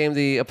before the game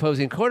the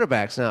opposing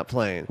quarterback's not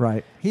playing.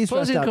 Right. He's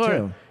dressed up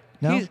too.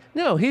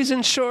 No? He's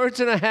in shorts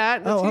and a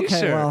hat and a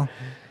t-shirt. Okay, well,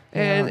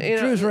 and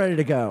Drew's ready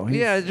to go.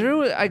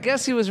 Drew, I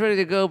guess he was ready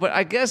to go, but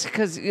I guess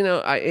because, he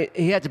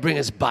had to bring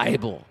his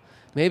Bible.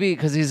 Maybe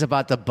because he's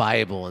about the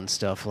Bible and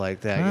stuff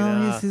like that.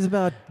 Well, he's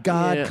about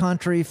God,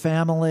 country,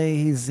 family.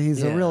 He's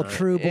a real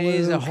true blue.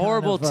 He's a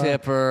horrible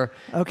tipper.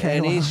 Okay,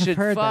 and he I've should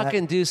heard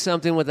fucking do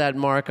something with that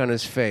mark on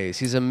his face.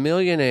 He's a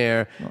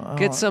millionaire.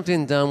 Get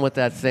something done with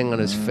that thing on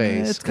his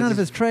face. It's kind of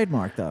his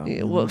trademark, though.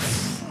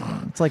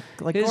 It's like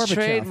his Gorbachev.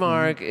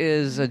 trademark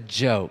is a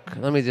joke.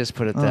 Let me just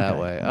put it that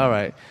way. All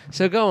right.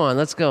 So go on.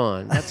 Let's go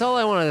on. That's all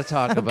I wanted to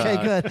talk about.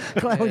 Okay, good.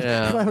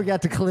 Glad we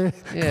got to clear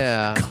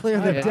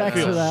the decks I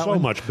feel for that so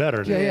one. much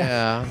better.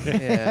 Yeah.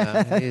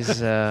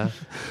 He's.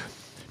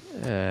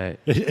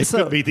 It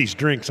could be these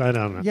drinks. I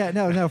don't know. Yeah,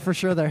 no, for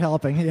sure they're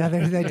helping. Yeah,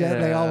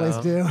 they always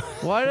do.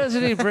 Why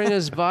doesn't he bring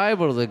his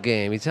Bible to the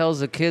game? He tells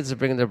the kids to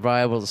bring their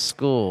Bible to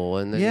school,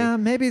 and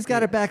then maybe he's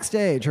got it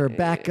backstage or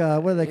back.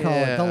 What do they call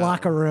it? The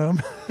locker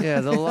room. Yeah,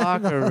 the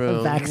locker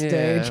room.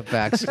 Backstage. Yeah,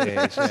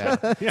 backstage.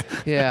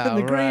 Yeah. In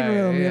the green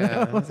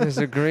room. There's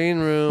a green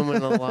room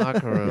and a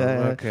locker room.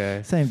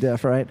 Okay. Same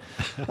diff, right?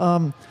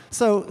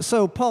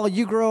 So Paul,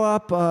 you grow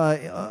up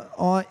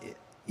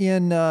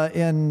in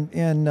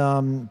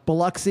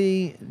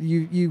Biloxi.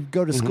 You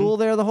go to school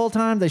there the whole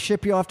time. They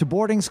ship you off to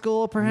boarding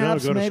school,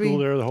 perhaps. No, go to school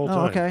there the whole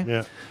time. Okay.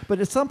 Yeah. But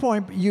at some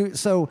point,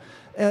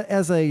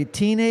 as a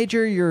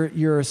teenager,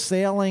 you're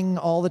sailing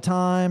all the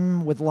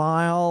time with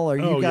Lyle, or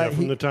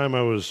from the time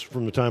I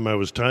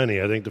was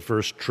tiny. I think the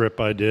first trip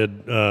I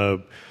did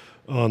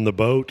on the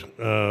boat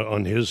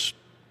on his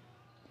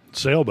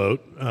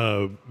sailboat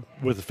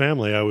with the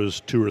family, I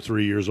was 2 or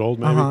 3 years old,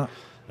 maybe.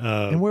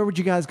 And where would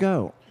you guys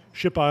go?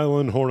 Ship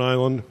Island, Horn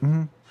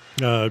Island,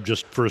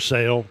 just for a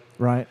sail.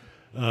 Right.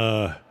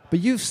 But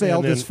you've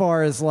sailed as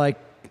far as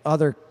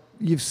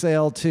you've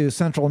sailed to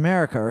Central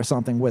America or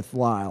something with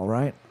Lyle,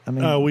 right? I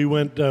mean,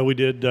 we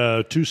did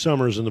 2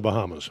 summers in the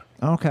Bahamas.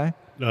 Okay.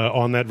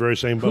 On that very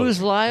same boat.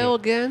 Who's Lyle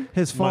again?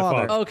 His My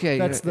father. father. Okay,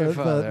 that's your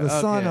father.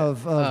 the son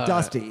of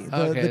Dusty,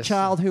 the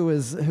child who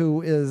is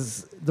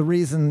the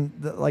reason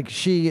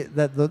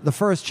that the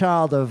first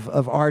child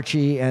of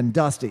Archie and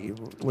Dusty,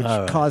 which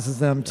causes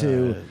them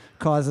to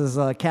causes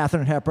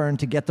Katharine Hepburn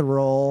to get the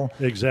role.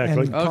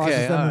 Exactly. And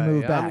causes them to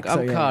move back.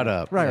 I'm caught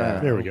up.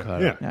 Right. There we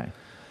go. Yeah.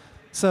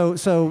 So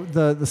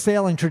the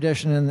sailing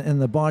tradition in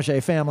the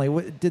Bonget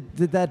family, did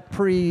that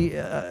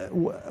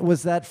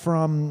was that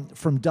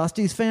from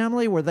Dusty's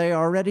family? Were they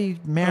already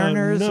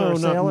mariners or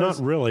sailors? No, not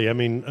really. I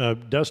mean,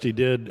 Dusty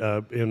did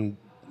in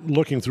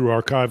looking through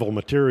archival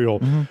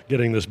material,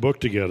 getting this book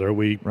together.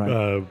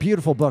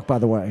 Beautiful book, by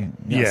the way.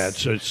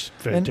 Yes. Yeah, it's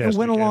fantastic. And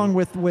went along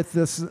with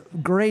this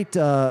great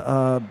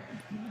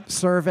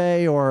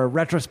survey or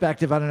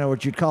retrospective, I don't know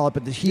what you'd call it,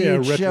 but the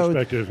huge show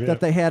that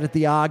they had at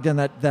the Ogden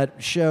that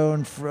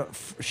showed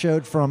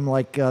from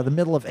the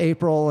middle of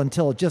April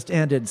until it just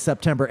ended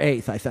September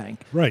 8th, I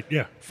think. Right,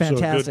 yeah.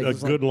 Fantastic.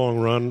 So a good long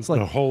run,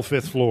 the whole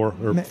 5th floor,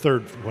 or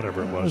 3rd,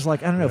 whatever it was.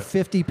 It was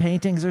 50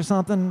 paintings or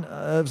something.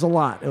 It was a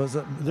lot.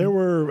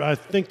 I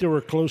think there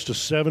were close to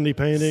 70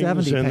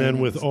 paintings, then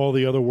with all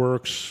the other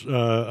works,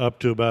 up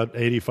to about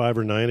 85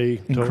 or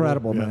 90.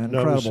 Incredible, total. man. No,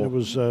 incredible. It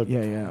was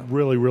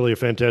really, really a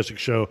fantastic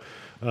show.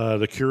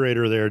 The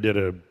curator there did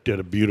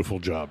a beautiful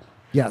job.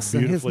 Yes,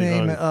 and his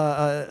name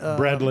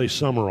Bradley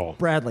Summerall.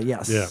 Bradley,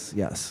 yes,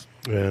 yeah. yes.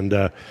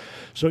 And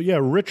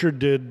Richard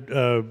did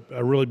a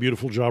really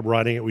beautiful job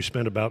writing it. We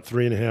spent about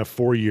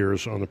 3.5-4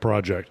 years on the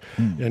project,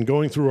 and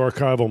going through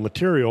archival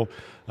material,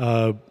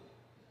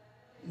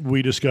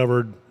 we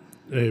discovered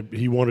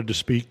he wanted to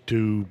speak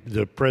to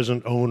the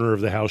present owner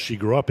of the house she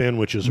grew up in,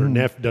 which is her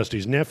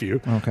Dusty's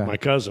nephew, my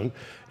cousin,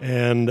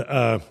 and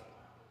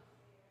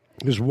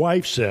his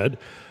wife said,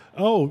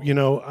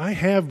 Oh, I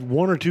have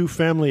one or two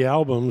family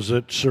albums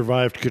that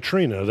survived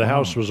Katrina. The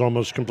house was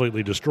almost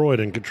completely destroyed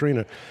in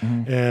Katrina,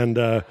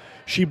 and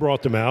she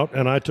brought them out,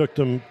 and I took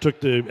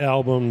the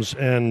albums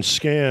and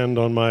scanned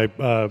on my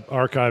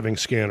archiving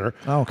scanner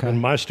in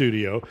my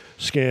studio,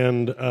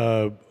 scanned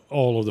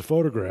all of the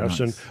photographs.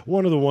 Nice. And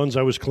one of the ones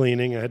I was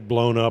cleaning, I had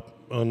blown up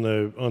on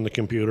the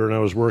computer, and I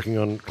was working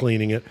on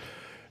cleaning it.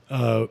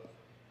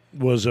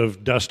 Was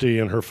of Dusty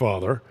and her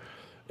father,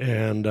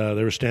 and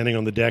they were standing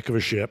on the deck of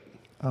a ship.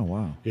 Oh,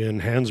 wow. In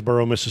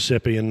Hansborough,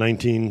 Mississippi in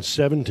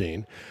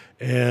 1917.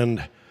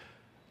 And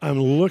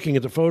I'm looking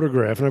at the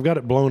photograph, and I've got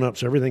it blown up,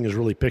 so everything is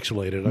really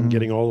pixelated. I'm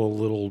getting all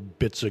the little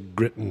bits of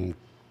grit and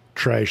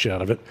trash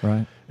out of it.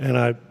 Right. And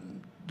I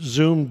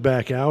zoomed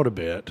back out a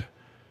bit,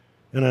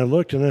 and I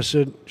looked, and I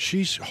said,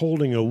 she's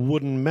holding a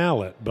wooden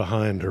mallet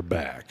behind her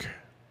back.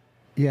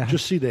 Yeah.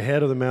 Just see the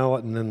head of the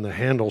mallet and then the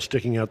handle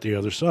sticking out the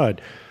other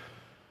side.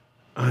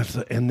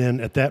 And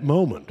then at that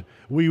moment,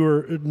 we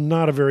were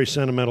not a very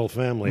sentimental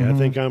family. I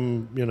think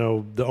I'm,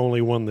 the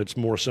only one that's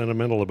more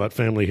sentimental about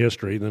family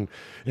history than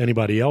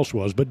anybody else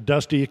was. But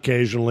Dusty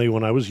occasionally,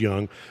 when I was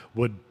young,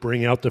 would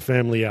bring out the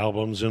family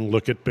albums and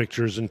look at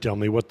pictures and tell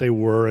me what they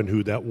were and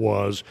who that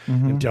was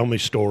and tell me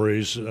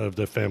stories of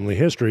the family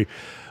history.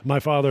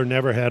 My father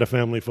never had a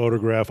family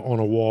photograph on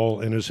a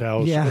wall in his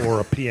house or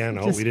a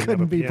piano. Just We didn't couldn't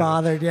have a be piano.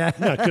 bothered, yeah.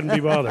 No, couldn't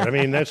be bothered. I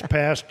mean, that's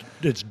past.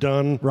 It's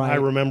done. Right. I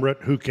remember it.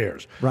 Who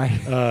cares?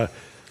 Right.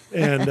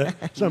 And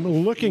so I'm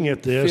looking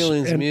at this.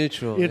 Feelings and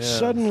mutual, It yeah.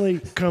 suddenly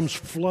comes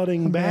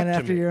flooding back Man to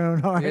after me. your own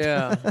heart.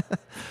 Yeah.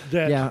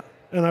 That,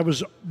 and I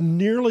was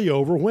nearly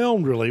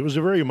overwhelmed, really. It was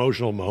a very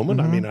emotional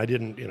moment. I mean, I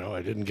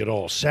didn't get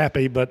all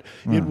sappy, but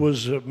it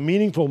was a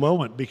meaningful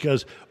moment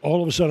because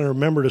all of a sudden I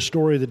remembered a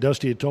story that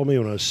Dusty had told me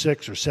when I was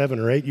 6 or 7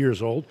 or 8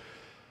 years old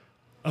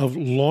of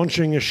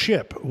launching a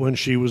ship when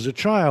she was a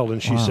child.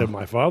 And she said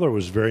my father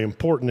was very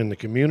important in the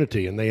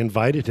community, and they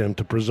invited him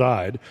to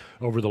preside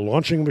over the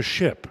launching of a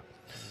ship.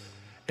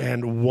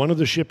 And one of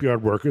the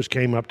shipyard workers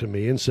came up to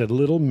me and said,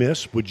 "Little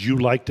miss, would you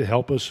like to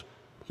help us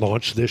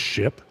launch this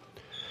ship?"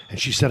 And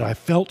she said, I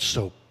felt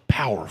so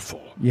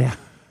powerful. Yeah.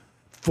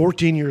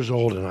 14 years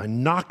old, and I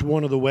knocked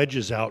one of the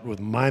wedges out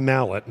with my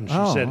mallet. And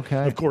she said,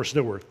 of course,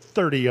 there were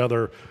 30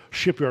 other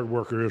shipyard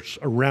workers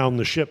around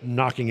the ship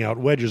knocking out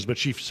wedges, but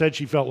she said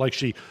she felt like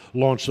she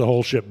launched the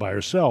whole ship by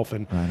herself.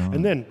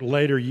 And then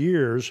later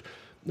years,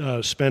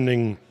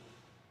 spending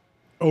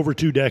over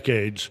 2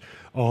 decades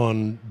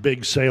on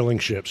big sailing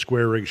ships,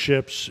 square rig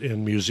ships,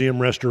 in museum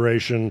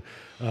restoration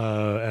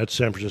at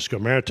San Francisco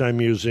Maritime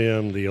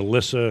Museum, the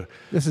Alyssa.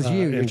 This is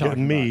you you're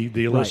talking me, about.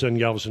 the Alyssa in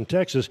Galveston,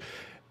 Texas.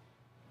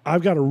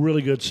 I've got a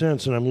really good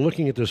sense, and I'm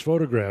looking at this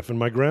photograph, and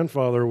my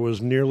grandfather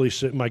was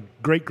my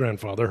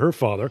great-grandfather, her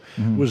father,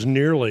 was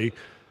nearly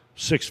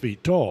 6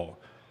 feet tall.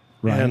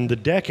 Right. And the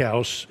deck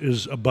house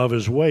is above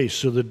his waist,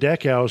 so the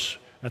deck house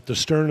at the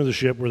stern of the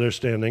ship where they're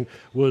standing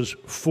was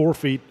 4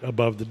 feet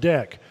above the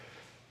deck.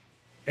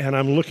 And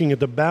I'm looking at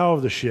the bow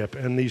of the ship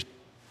and these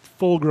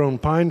full-grown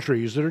pine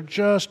trees that are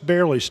just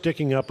barely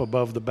sticking up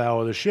above the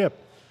bow of the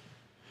ship.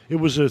 It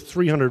was a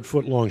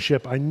 300-foot-long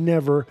ship. I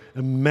never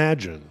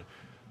imagined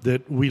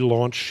that we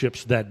launched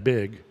ships that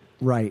big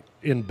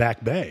in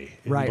Back Bay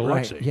in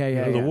Biloxi.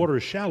 The water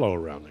is shallow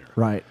around there.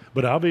 Right.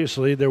 But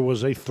obviously there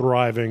was a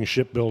thriving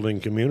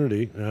shipbuilding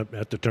community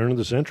at the turn of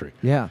the century.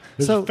 Yeah.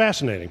 It's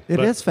fascinating. It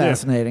is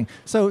fascinating.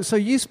 So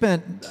you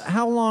spent,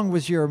 how long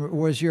was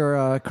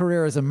your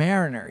career as a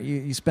mariner?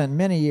 You spent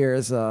many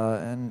years,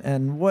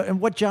 and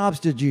what jobs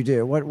did you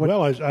do?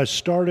 Well, I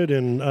started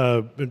in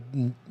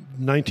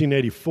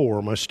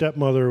 1984. My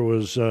stepmother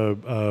was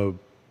a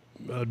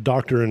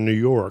doctor in New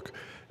York,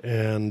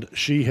 and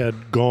she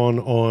had gone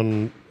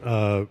on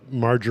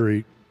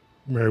Marjorie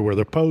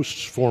Merriweather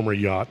Post's former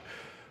yacht,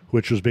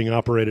 which was being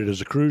operated as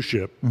a cruise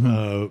ship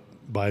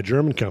by a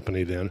German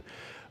company then,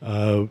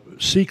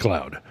 Sea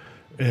Cloud.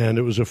 And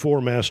it was a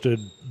 4-masted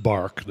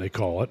bark, they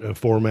call it, a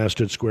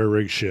 4-masted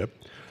square-rig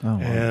ship. Oh, wow.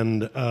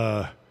 And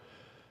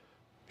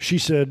she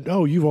said,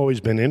 "Oh, you've always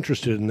been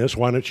interested in this.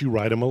 Why don't you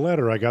write him a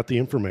letter?" I got the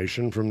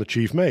information from the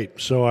chief mate.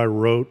 So I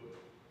wrote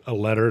a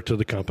letter to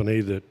the company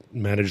that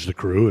managed the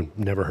crew and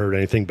never heard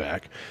anything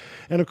back.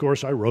 And, of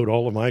course, I wrote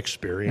all of my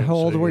experience. How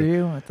old were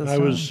you at this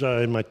time? I was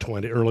in my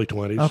early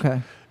 20s.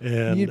 Okay.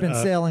 And you'd been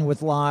sailing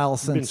with Lyle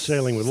since I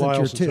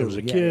was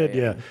a kid,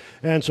 yeah.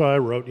 And so I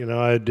wrote,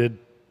 I did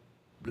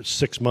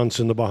 6 months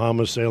in the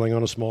Bahamas sailing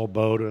on a small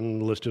boat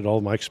and listed all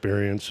my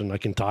experience, and I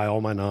can tie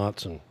all my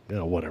knots and,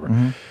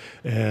 whatever.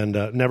 And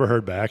never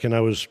heard back. And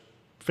I was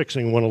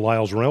fixing one of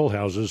Lyle's rental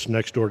houses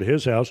next door to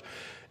his house,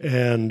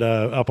 and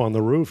up on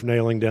the roof,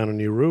 nailing down a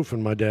new roof,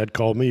 and my dad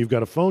called me, "You've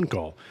got a phone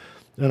call."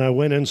 And I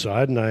went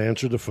inside, and I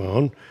answered the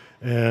phone,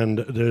 and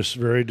this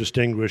very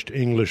distinguished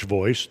English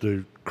voice,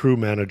 the crew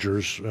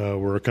managers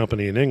were a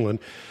company in England,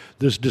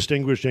 this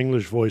distinguished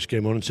English voice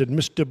came on and said,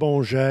 "Mr.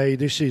 Bonjay,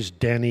 this is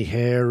Danny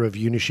Hare of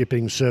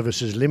Unishipping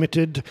Services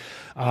Limited.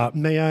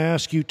 May I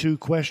ask you 2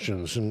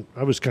 questions?" And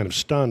I was kind of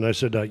stunned. I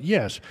said,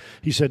 "Yes."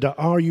 He said,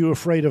 "Are you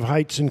afraid of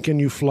heights and can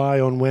you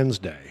fly on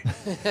Wednesday?"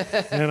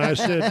 And I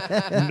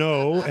said,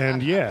 "No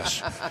and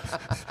yes."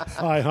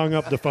 I hung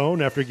up the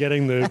phone after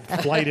getting the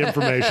flight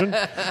information,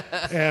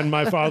 and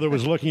my father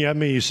was looking at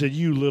me. He said,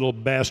 "You little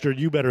bastard,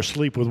 you better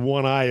sleep with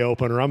one eye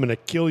open or I'm going to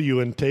kill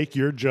you and take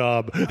your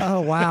job."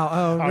 Oh, wow.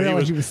 Oh, really?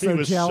 He was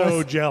so jealous.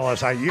 So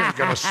jealous. You're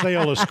going to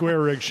sail a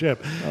square rig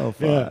ship. Oh, fuck.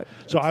 Yeah.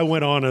 So I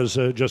went on as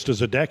just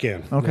as a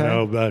deckhand,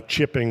 Okay.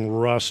 Chipping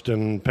rust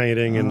and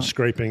painting and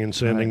scraping and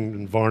sanding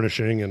and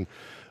varnishing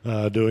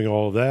and doing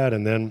all of that.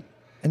 And then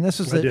And this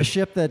was a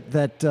ship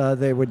that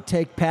they would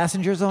take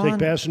passengers on? take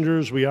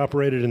passengers. We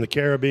operated in the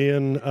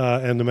Caribbean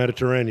and the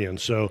Mediterranean.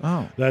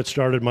 So that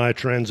started my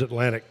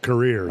transatlantic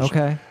careers.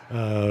 Okay.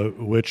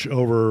 Which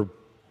over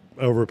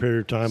a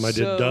period of time, I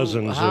did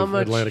dozens of Atlantic How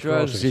much drugs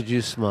crossings. did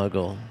you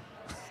smuggle?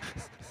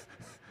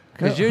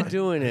 Because you're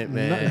doing it,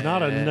 man.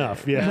 Not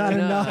enough. Yeah. Not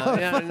enough.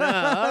 Not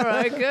enough. All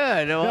right,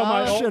 good.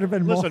 Well, should have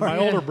been more. Listen, my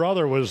older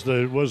brother was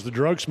the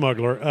drug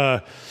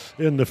smuggler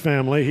in the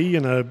family. He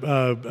and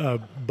a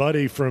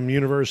buddy from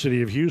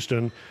University of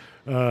Houston.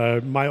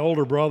 My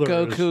older brother.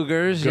 Go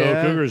Cougars! Go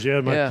Cougars! Yeah,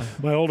 Yeah.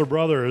 my older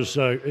brother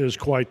is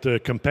quite the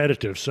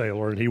competitive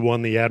sailor, and he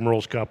won the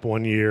Admiral's Cup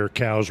one year,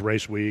 Cows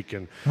Race Week,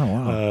 and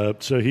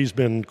so he's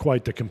been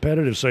quite the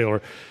competitive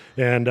sailor.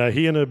 And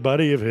he and a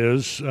buddy of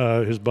his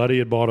buddy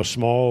had bought a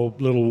small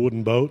little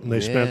wooden boat, and they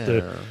spent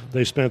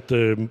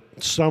the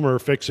summer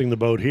fixing the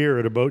boat here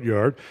at a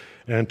boatyard,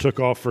 and took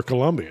off for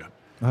Colombia.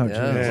 Oh, Yeah,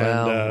 geez.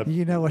 well,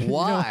 You know what?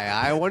 why?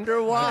 I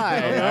wonder why.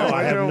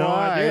 I have no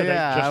idea.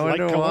 Yeah, Just I like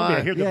wonder Colombia, why.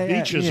 I hear the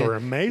beaches are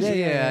amazing.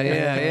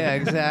 Yeah,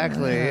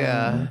 exactly.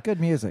 Yeah. Good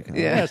music.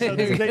 Yeah. So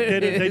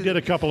they did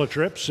a couple of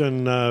trips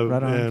and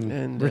Right on.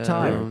 And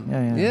Retire.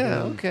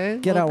 Yeah. Okay.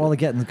 Get out while the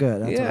getting's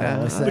good. That's what I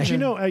always say. But you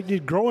know,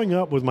 growing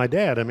up with my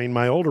dad, I mean,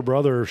 my older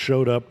brother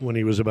showed up when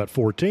he was about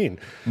 14,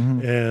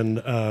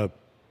 and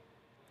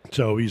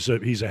so he's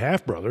a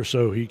half brother.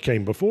 So he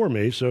came before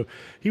me. So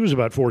he was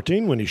about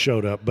 14 when he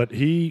showed up. But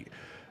he,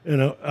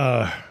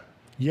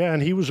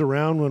 and he was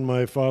around when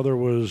my father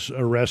was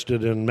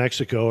arrested in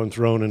Mexico and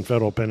thrown in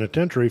federal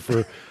penitentiary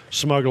for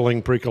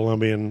smuggling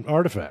pre-Columbian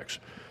artifacts.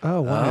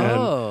 Oh,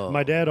 wow. And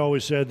my dad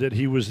always said that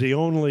he was the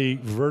only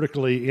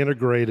vertically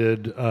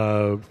integrated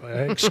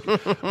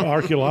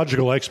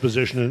archaeological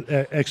expedition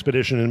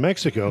in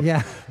Mexico.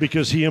 Yeah.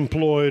 Because he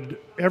employed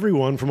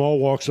everyone from all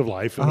walks of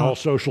life and all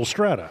social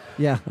strata.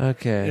 Yeah.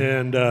 Okay.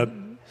 And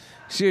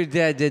So your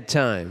dad did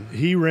time.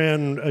 he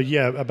ran,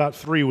 about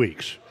 3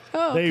 weeks.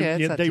 Oh, okay.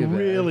 That's not They too bad.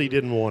 really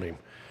didn't want him.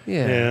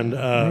 Yeah. And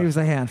He was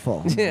a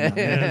handful.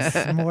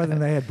 It's more than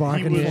they had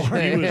bargained for.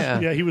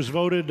 he was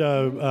voted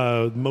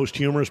most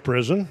humorous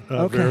prison,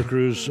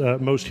 Veracruz,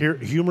 most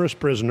humorous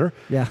prisoner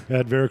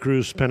at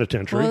Veracruz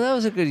Penitentiary. Well, that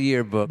was a good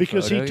yearbook.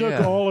 Because he took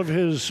all of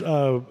his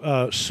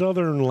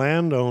southern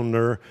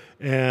landowner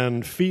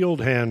and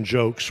field hand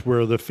jokes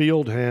where the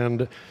field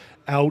hand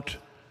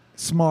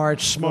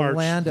Smarts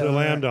the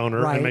landowner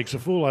right. and makes a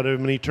fool out of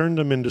him, and he turned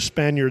them into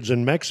Spaniards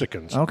and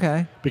Mexicans.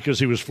 Okay. Because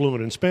he was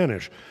fluent in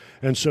Spanish.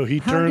 And so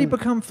How did he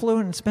become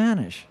fluent in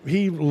Spanish?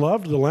 He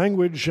loved the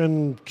language,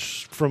 and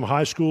from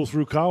high school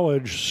through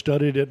college,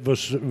 studied it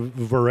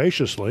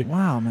voraciously.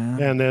 Wow,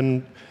 man. And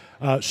then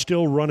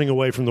still running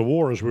away from the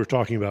war, as we were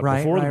talking about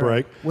before the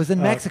break. Was in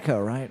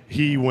Mexico, right?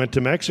 He went to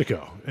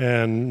Mexico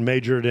and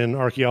majored in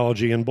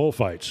archaeology and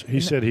bullfights. He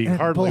said he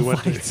hardly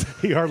went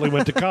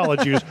to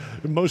college. He was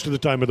most of the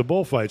time at the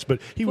bullfights, but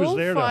he was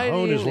there to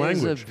hone his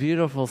language. It's a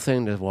beautiful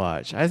thing to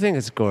watch. I think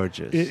it's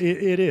gorgeous.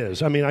 It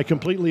is. I mean, I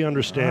completely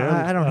understand.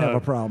 I don't have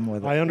a problem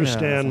with it. I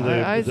understand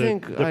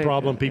the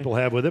problem people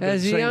have with it. But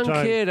As at a the young same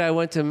time, kid, I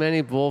went to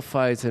many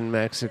bullfights in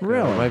Mexico.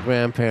 Really? My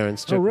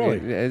grandparents took really?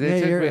 me. They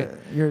took me.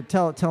 You're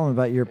tell them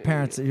about your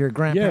parents. Your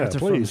grandparents are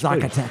please.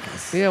 from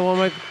Zacatecas. Yeah,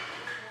 well,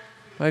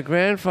 my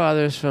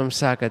grandfather's from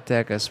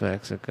Zacatecas,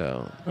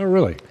 Mexico. Oh,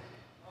 really?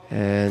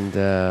 And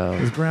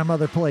His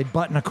grandmother played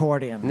button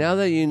accordion. now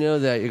that you know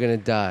that, you're going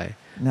to die.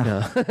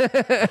 No.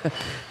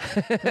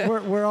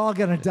 we're all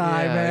gonna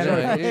die, Yeah, man.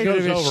 I know. You're going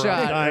to be over.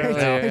 shot. I right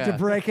know. Hate to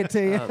break it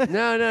to you.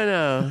 No.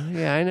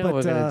 Yeah, I know But,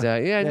 we're going to die.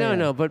 Yeah, yeah.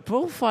 no. But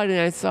bullfighting,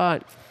 I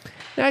thought,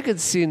 I could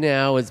see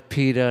now with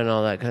PETA and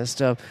all that kind of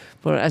stuff.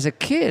 But as a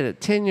kid, at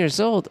 10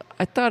 years old,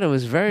 I thought it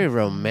was very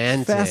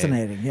romantic.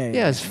 Fascinating, yeah.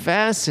 Yeah, it's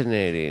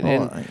fascinating.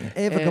 Well,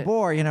 Ava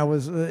Gabor,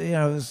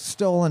 was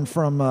stolen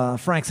from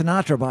Frank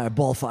Sinatra by a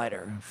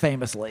bullfighter,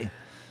 famously.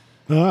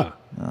 I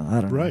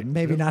don't know.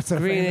 Maybe not so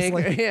Green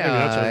famously. Acre,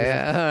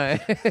 yeah,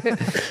 all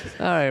right.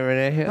 All right,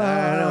 Renee.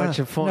 I know what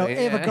your point. No,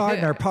 Ava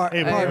Gardner.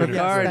 Ava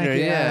Gardner,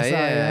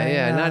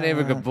 yeah. Not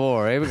Ava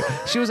Gabor.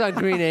 She was on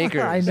Green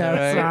Acres. I know,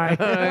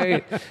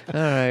 sorry.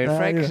 All right.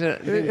 Frank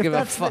didn't give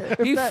a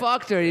fuck. He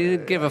fucked her. He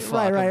didn't give a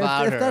fuck Right.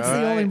 about her. If that's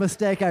the only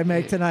mistake I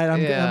make tonight, I'm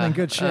in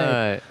good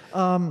shape.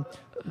 All right.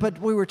 But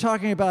we were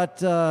talking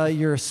about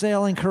your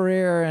sailing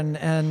career, and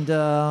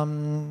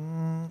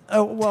I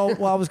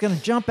was going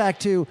to jump back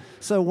to,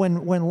 so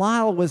when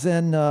Lyle was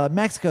in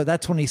Mexico,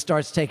 that's when he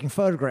starts taking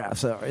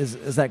photographs.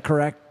 Is that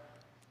correct?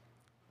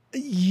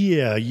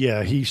 Yeah.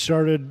 He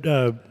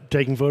started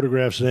taking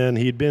photographs then.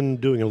 He'd been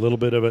doing a little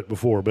bit of it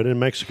before, but in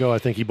Mexico, I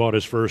think he bought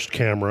his first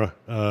camera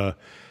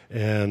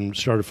and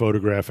started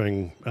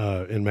photographing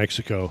in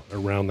Mexico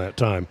around that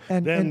time.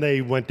 And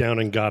they went down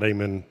and got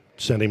him and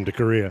sent him to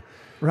Korea.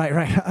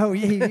 Right. Oh,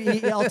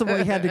 he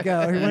ultimately had to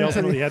go. He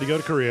ultimately had to go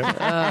to Korea.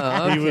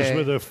 Oh, okay. He was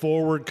with a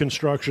forward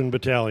construction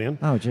battalion.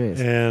 Oh, geez.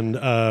 And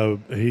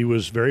he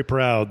was very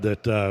proud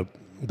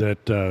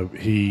that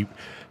he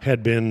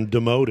had been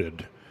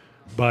demoted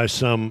by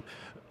some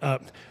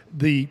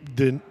the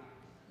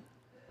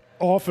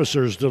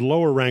officers, the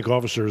lower rank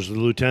officers, the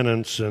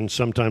lieutenants, and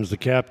sometimes the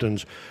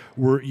captains,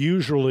 were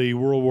usually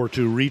World War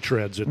II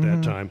retreads at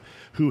that time,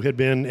 who had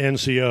been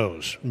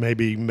NCOs,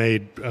 maybe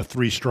made a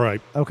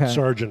 3-stripe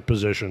sergeant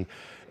position,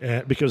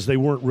 because they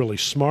weren't really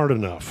smart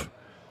enough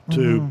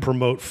to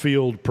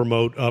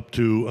promote up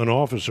to an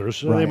officer.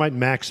 So they might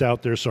max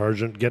out their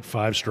sergeant, get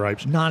 5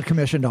 stripes.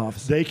 Non-commissioned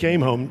officers. They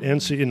came home,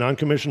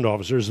 non-commissioned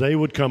officers. They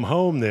would come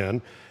home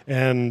then,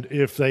 and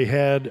if they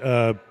had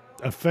a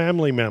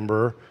family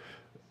member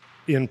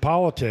in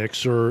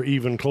politics or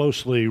even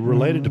closely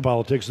related to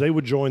politics, they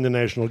would join the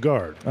National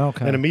Guard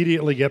and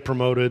immediately get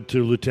promoted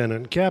to lieutenant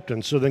and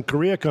captain. So then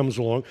Korea comes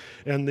along,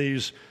 and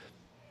these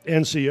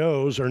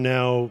NCOs are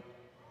now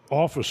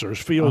officers,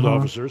 field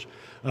officers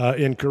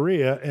in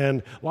Korea.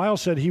 And Lyle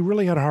said he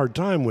really had a hard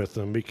time with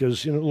them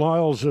because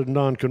Lyle was a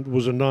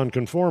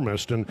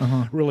nonconformist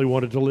and really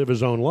wanted to live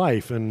his own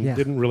life and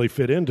didn't really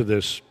fit into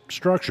this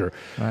structure.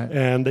 Right.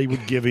 And they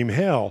would give him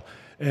hell.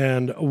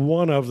 And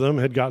one of them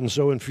had gotten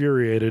so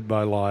infuriated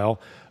by Lyle,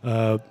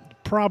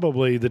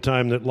 probably the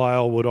time that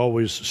Lyle would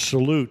always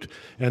salute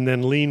and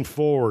then lean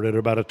forward at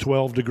about a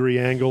 12-degree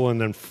angle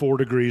and then 4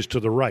 degrees to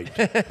the right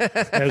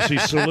as he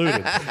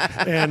saluted.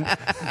 And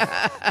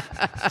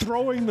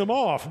throwing them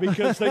off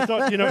because they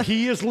thought,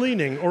 he is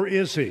leaning, or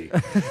is he?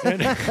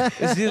 And,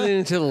 Is he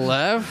leaning to the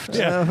left?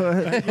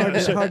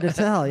 Hard to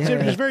tell. Yeah. So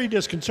it was very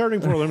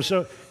disconcerting for them.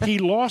 So he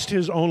lost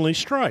his only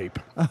stripe.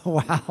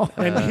 Oh, wow.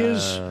 And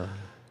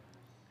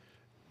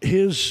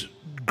his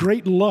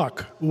great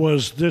luck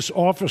was this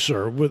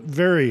officer with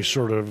very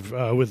sort of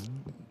with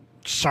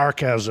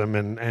sarcasm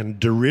and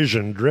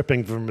derision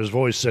dripping from his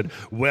voice said,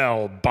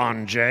 "Well,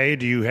 Bonjay,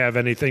 do you have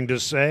anything to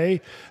say?"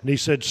 And he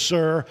said,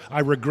 "Sir, I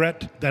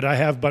regret that I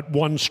have but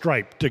 1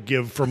 stripe to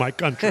give for my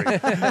country."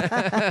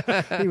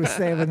 He was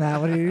saving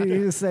that one. He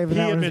was saving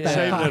that one. He had been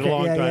saving it a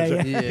long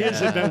time. Yeah. His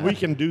had been, we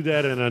can do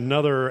that in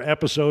another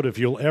episode if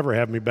you'll ever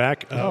have me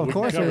back. Of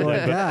course we would.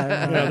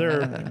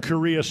 There are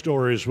Korea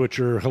stories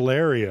which are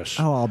hilarious.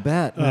 Oh, I'll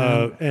bet.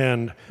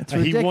 And it's a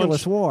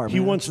ridiculous war.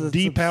 He once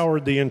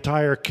depowered the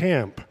entire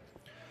camp.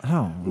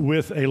 Oh.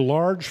 With a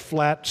large,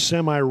 flat,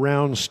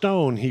 semi-round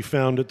stone he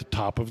found at the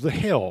top of the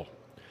hill.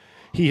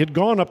 He had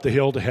gone up the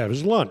hill to have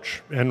his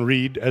lunch and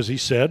read, as he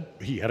said,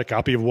 he had a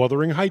copy of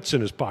Wuthering Heights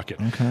in his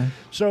pocket. Okay.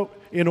 So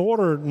in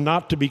order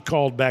not to be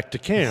called back to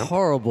camp...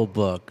 Horrible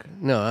book.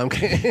 No, I'm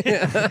kidding.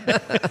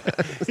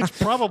 It's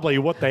probably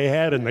what they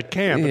had in the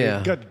camp. Yeah. I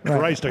mean, good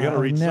Christ, I got to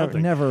read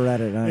something. Never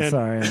read it. I'm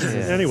sorry.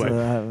 Anyway,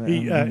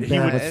 I'm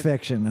bad with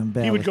fiction.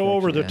 He would go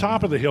over the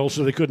top of the hill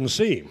so they couldn't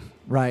see him.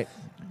 Right.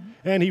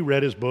 And he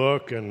read his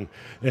book and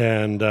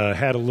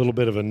had a little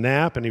bit of a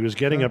nap, and he was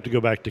getting up to go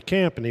back to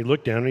camp, and he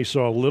looked down and he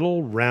saw a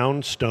little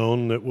round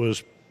stone that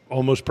was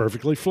almost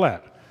perfectly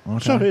flat.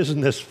 Okay. So isn't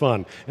this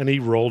fun? And he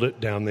rolled it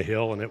down the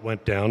hill, and it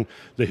went down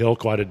the hill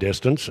quite a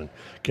distance and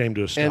came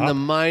to a stop. And the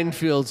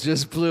minefields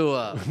just blew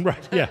up.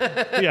 Right,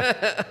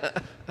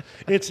 yeah.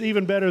 It's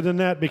even better than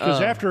that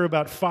because after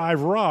about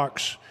 5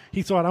 rocks,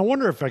 he thought, I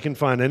wonder if I can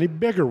find any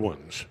bigger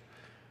ones.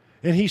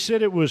 And he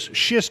said it was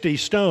schisty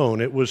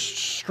stone. It was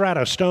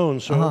strata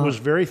stone, so it was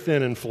very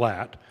thin and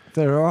flat.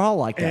 They're all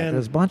like that. And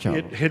there's a bunch of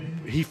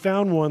them. He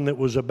found one that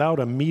was about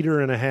 1.5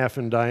 meters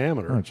in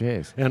diameter. Oh,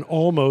 jeez. And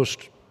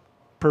almost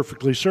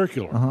perfectly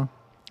circular.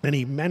 And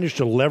he managed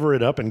to lever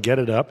it up and get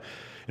it up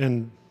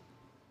and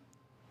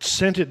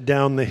sent it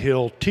down the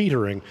hill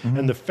teetering.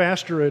 And the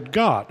faster it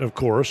got, of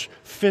course,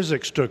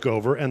 physics took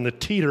over and the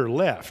teeter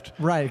left.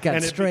 Right, it got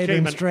and straighter it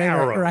and became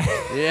straighter. An arrow.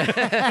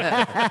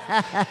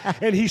 Right.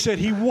 And he said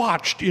he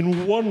watched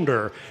in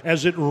wonder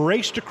as it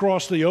raced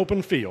across the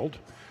open field,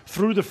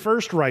 through the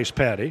first rice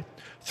paddy,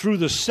 through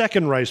the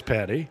second rice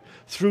paddy,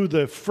 through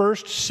the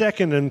first,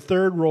 second, and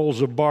third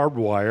rolls of barbed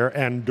wire,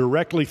 and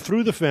directly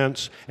through the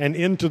fence and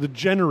into the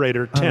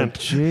generator tent.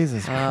 Oh,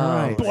 Jesus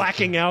Christ.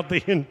 Blacking out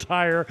the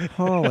entire...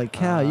 Holy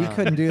cow, you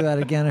couldn't do that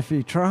again if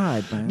you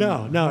tried, man.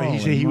 No,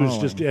 he was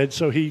just...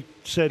 So he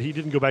said he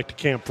didn't go back to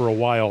camp for a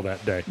while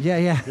that day.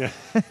 Yeah.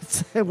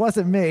 It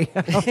wasn't me.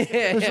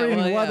 I was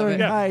reading Wuthering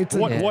Heights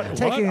and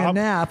taking a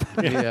nap.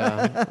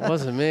 Yeah, it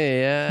wasn't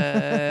me.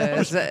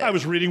 I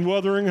was reading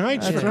Wuthering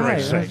Heights, for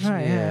Christ's sake. That's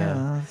right,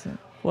 yeah.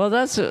 Well,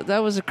 that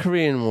was a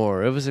Korean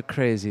War. It was a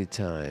crazy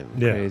time.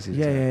 Yeah. Crazy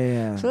Yeah, time.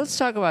 yeah. So let's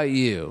talk about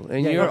you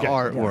and Yeah, your okay.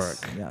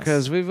 artwork, Yes.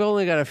 because we've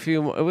only got a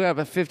few more. We got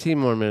about 15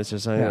 more minutes or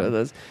something.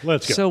 Yeah.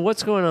 Let's go. So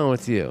what's going on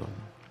with you?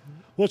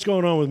 What's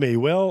going on with me?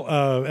 Well,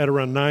 at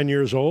around 9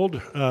 years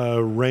old,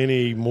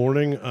 rainy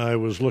morning, I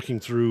was looking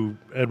through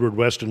Edward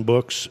Weston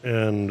books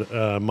and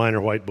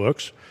Minor White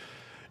books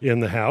in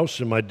the house,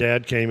 and my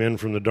dad came in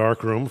from the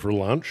dark room for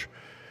lunch,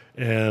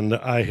 and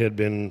I had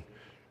been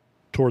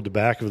toward the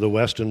back of the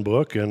Weston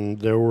book, and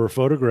there were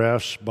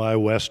photographs by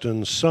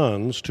Weston's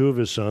sons, two of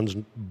his sons,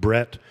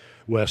 Brett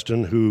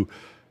Weston, who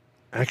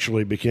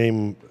actually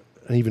became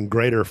an even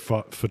greater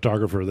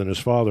photographer than his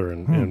father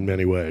in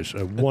many ways.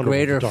 A wonderful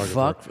Greater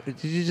photographer. fuck?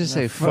 Did you just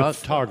say fuck?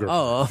 Photographer.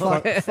 Oh,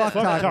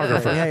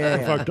 Photographer.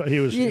 Yeah. He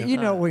was. You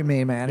know what we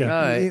mean, man. all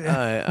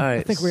right.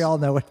 I think we all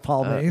know what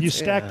Paul means. You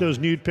stack those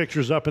nude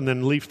pictures up and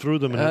then leaf through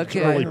them, and it's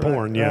Okay. early Right,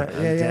 porn.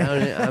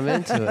 I'm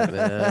into it,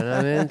 man.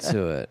 I'm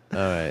into it. All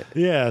right.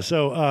 Yeah.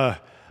 So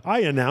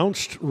I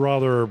announced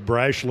rather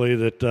brashly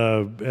that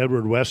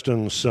Edward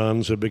Weston's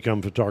sons had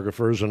become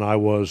photographers, and I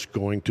was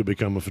going to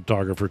become a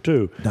photographer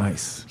too.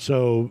 Nice.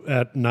 So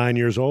at 9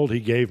 years old, he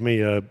gave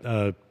me a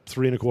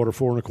 3 1/4,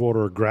 4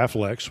 1/4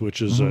 Graflex,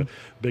 which is a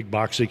big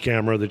boxy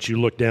camera that you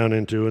look down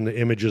into, and the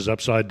image is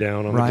upside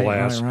down on the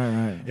glass.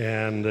 Right.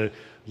 And the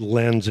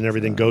lens and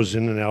everything goes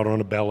in and out on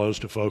a bellows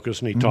to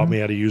focus, and he taught me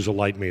how to use a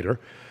light meter,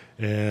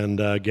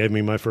 and gave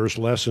me my first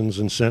lessons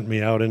and sent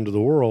me out into the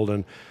world.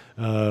 And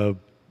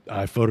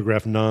I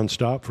photographed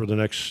nonstop for the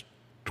next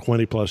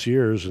 20 plus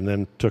years, and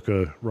then took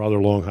a rather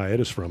long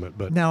hiatus from it.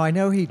 But Now I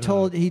know he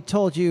told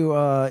you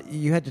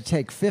you had to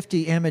take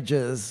 50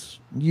 images.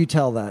 You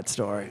tell that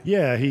story.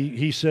 yeah,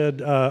 he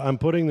said, I'm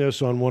putting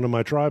this on one of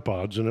my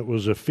tripods, and it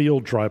was a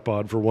field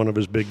tripod for one of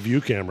his big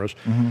view cameras.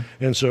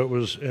 And so it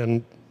was,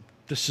 and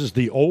this is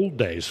the old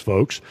days,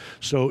 folks.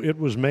 So it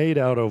was made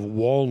out of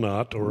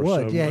walnut or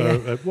Wood,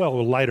 some,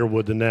 well, lighter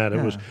wood than that.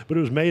 But it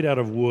was made out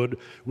of wood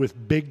with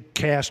big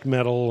cast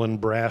metal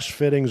and brass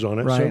fittings on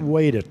it. So it Right.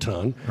 weighed a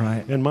ton.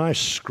 Right. And my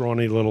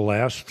scrawny little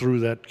ass threw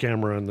that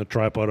camera and the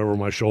tripod over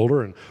my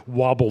shoulder and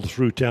wobbled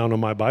through town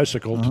on my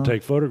bicycle to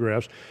take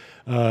photographs,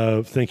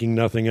 thinking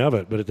nothing of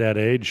it. But at that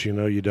age,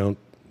 you don't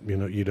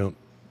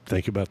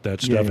think about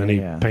that stuff. Yeah, Any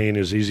yeah. pain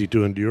is easy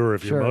to endure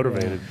if you're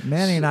motivated. Yeah.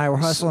 Manny and I were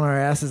hustling our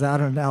asses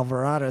out on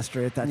Alvarado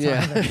Street at that time.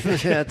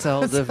 Yeah, that's a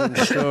whole different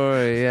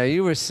story. Yeah,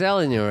 you were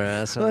selling your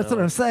ass. Well, that's what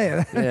I'm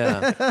saying.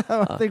 Yeah.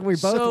 I think we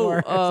both were,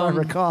 as I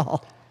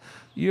recall.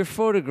 Your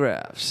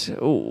photographs,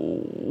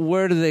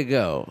 where do they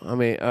go? I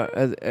mean,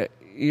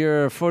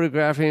 you're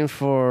photographing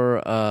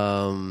for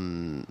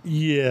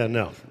Yeah,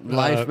 no.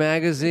 Life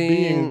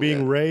magazine?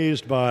 Being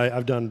raised by,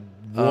 I've done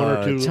one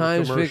or two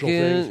Times commercial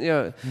Picayune. things.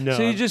 Yeah. No,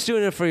 So you're just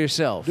doing it for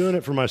yourself? doing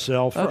it for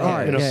myself. Okay. All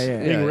right,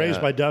 Being yeah.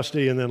 raised by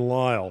Dusty and then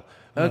Lyle.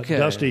 Okay.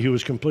 Dusty, who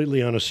was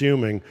completely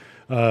unassuming,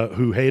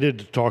 who hated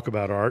to talk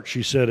about art.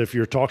 She said, if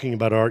you're talking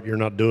about art, you're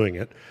not doing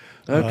it.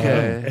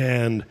 Okay.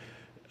 And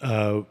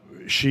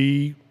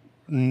she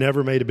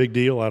never made a big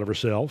deal out of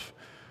herself,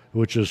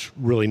 which is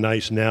really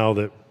nice now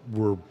that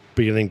we're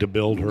beginning to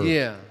build her.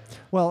 Yeah.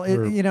 Well,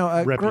 her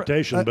a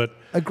reputation, but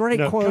a great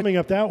quote. coming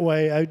up that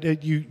way,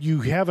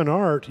 you have an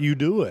art, you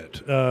do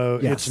it.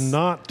 Yes. It's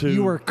not to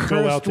you were go out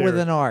cursed there. with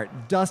an art.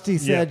 Dusty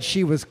said Yeah.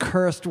 she was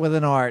cursed with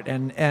an art,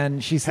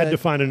 and she said Had to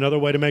find another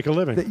way to make a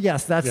living.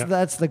 yes,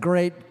 that's the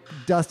great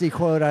Dusty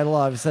quote I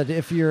love. He said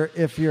if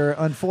you're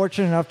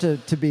unfortunate enough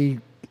to be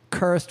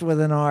cursed with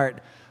an art,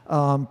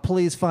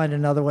 please find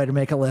another way to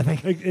make a living.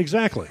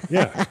 Exactly.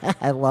 Yeah.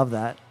 I love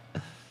that.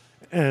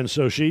 And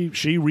so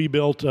she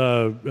rebuilt,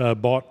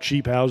 bought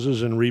cheap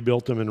houses and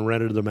rebuilt them and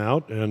rented them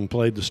out and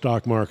played the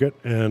stock market.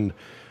 And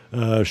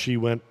she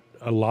went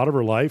a lot of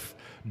her life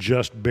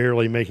just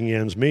barely making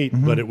ends meet,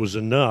 but it was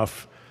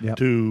enough Yep.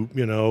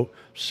 to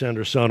send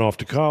her son off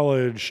to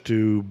college,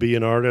 to be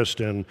an artist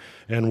and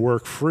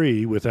work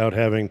free without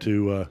having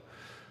to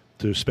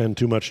spend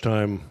too much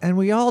time. And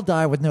we all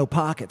die with no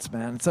pockets,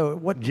 man. So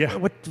what Yeah.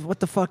 what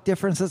the fuck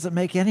difference does it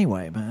make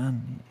anyway,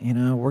 man?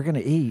 We're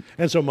gonna eat.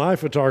 And so my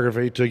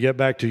photography, to get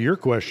back to your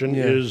question,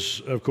 Yeah.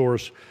 is, of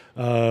course,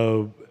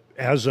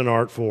 as an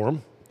art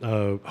form.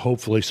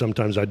 Hopefully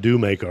sometimes I do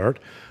make art.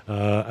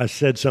 I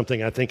said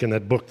something, I think, in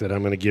that book that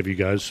I'm going to give you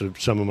guys,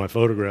 some of my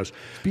photographs.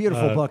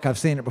 Beautiful book. I've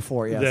seen it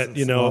before. Yes. That,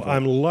 it's lovely.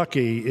 I'm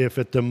lucky if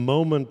at the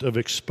moment of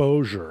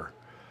exposure,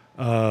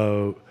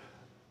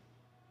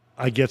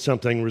 I get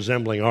something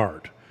resembling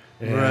art.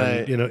 And,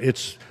 Right.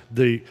 it's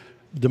the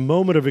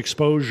moment of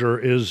exposure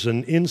is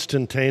an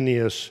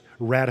instantaneous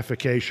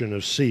ratification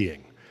of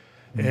seeing.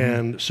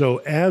 And so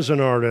as an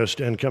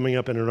artist and coming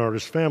up in an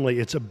artist family,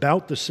 it's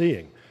about the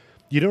seeing.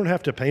 You don't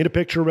have to paint a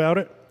picture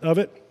of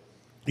it.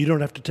 You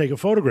don't have to take a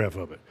photograph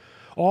of it.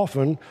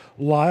 Often,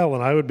 Lyle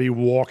and I would be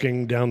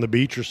walking down the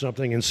beach or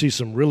something and see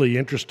some really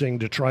interesting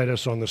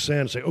detritus on the sand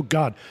and say, oh,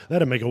 God,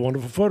 that'd make a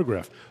wonderful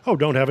photograph. Oh,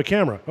 don't have a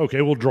camera.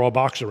 Okay, we'll draw a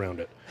box around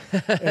it.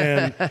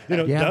 And,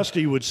 Yeah.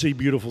 Dusty would see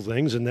beautiful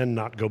things and then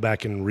not go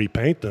back and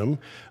repaint them.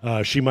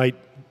 She might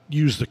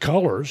use the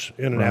colors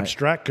in an Right.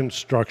 abstract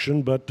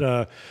construction, but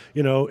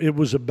it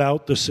was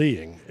about the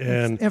seeing,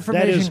 and that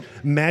information- is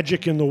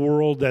magic in the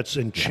world. That's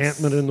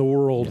enchantment in the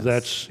world.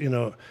 Yes. That's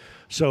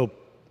so.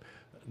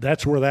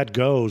 That's where that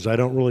goes. I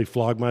don't really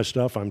flog my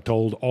stuff. I'm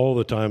told all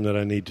the time that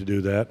I need to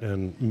do that,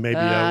 and maybe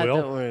I will.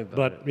 Don't worry about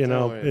but it.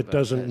 Don't worry it about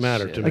doesn't that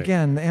matter shit. to me.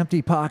 Again, the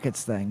empty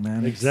pockets thing,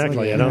 man. It's Exactly,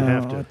 like, I don't you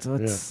have know, to.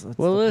 what's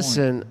Well, the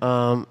listen,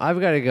 I've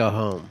got to go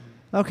home.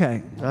 point?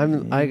 Okay.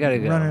 I gotta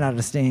go. Running out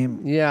of steam.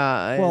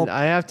 Yeah, and Well-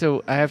 I have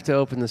to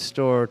open the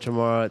store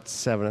tomorrow at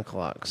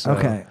 7:00. So,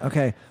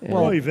 Okay.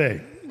 Well, Oy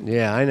vey.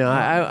 Yeah, I know.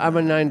 I'm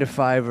a 9 to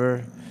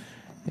 5er,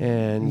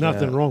 and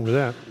Nothing wrong with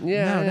that.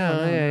 Yeah, I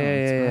know. No, Yeah.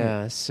 it's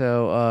great.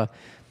 So,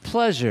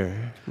 pleasure.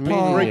 meeting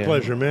Paul- Great you.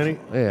 pleasure, Manny.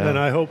 Yeah. And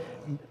I hope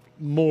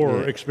more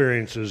Yeah.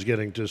 experiences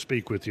getting to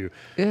speak with you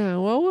Yeah,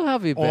 well, we'll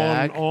have you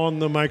back. on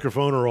the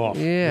microphone or off.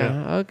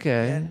 Yeah,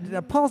 okay.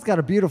 and, Paul's got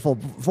a beautiful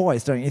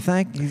voice, don't you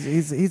think?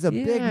 He's a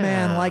big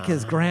man, Yeah. like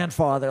his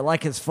grandfather,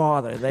 like his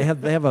father. They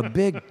have a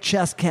big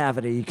chest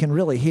cavity. You can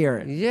really hear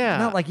it. Yeah.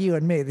 Not like you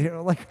and me.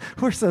 Like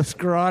we're so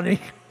scrawny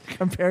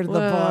compared to the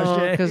Well,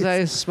 Bosch. because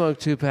I smoke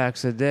 2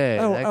 packs a day.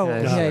 Oh, that kind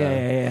of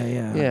yeah,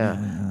 stuff.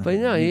 Yeah, but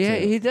no,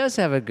 he does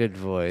have a good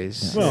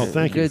voice. Well,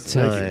 thank you. Good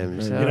Thank you.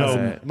 times. You All know,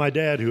 right. my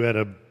dad, who had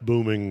a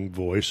booming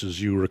voice,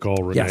 as you recall,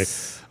 Renee,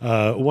 Yes.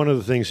 one of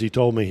the things he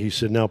told me, he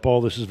said, "Now,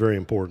 Paul, this is very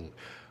important.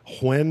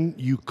 When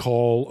you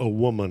call a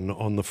woman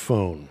on the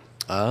phone,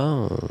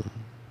 Oh,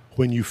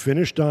 when you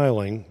finish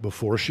dialing,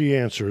 before she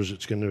answers,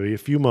 it's going to be a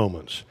few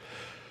moments.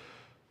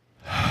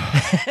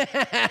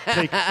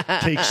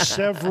 take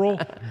several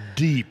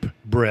deep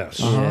breaths."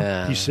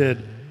 Yeah. He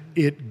said,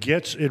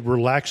 it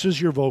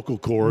relaxes your vocal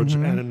cords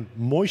and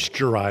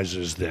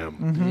moisturizes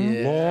them.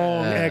 Yeah.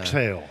 Long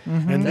exhale.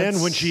 And then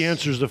when she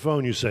answers the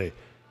phone, you say,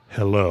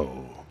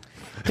 "Hello."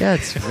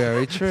 that's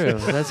very true.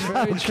 That's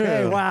very true.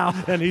 Okay, wow.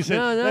 And he said,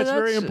 that's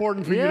very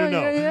important for you to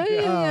know. Yeah.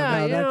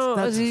 Oh, You no, know,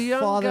 that's as a young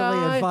fatherly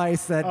guy,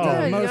 advice that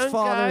Yeah, most young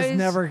fathers guys-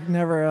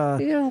 never.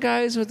 Young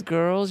guys with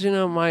girls,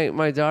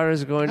 my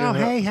daughter's going to. "Oh,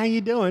 her- hey, how you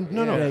doing?"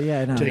 No.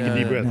 Yeah, Take a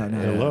deep breath. no.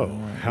 "Hello,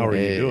 how are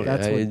Hey, you doing?"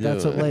 That's How you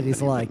what doing?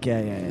 ladies like.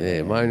 Yeah.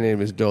 Hey, my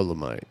name is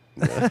Dolomite.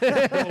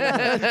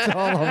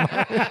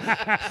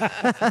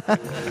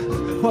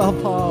 Well,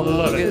 Paul,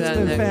 Love it. it's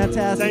been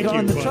fantastic. Thank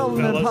On you, the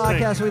Troubleman fellas. podcast,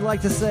 Thank you. we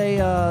like to say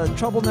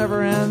trouble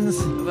never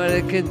ends, But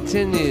it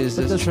continues.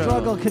 but the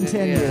struggle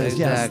continues. Yeah, Yes.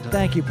 exactly.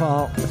 Thank you,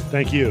 Paul.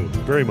 Thank you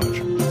very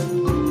much.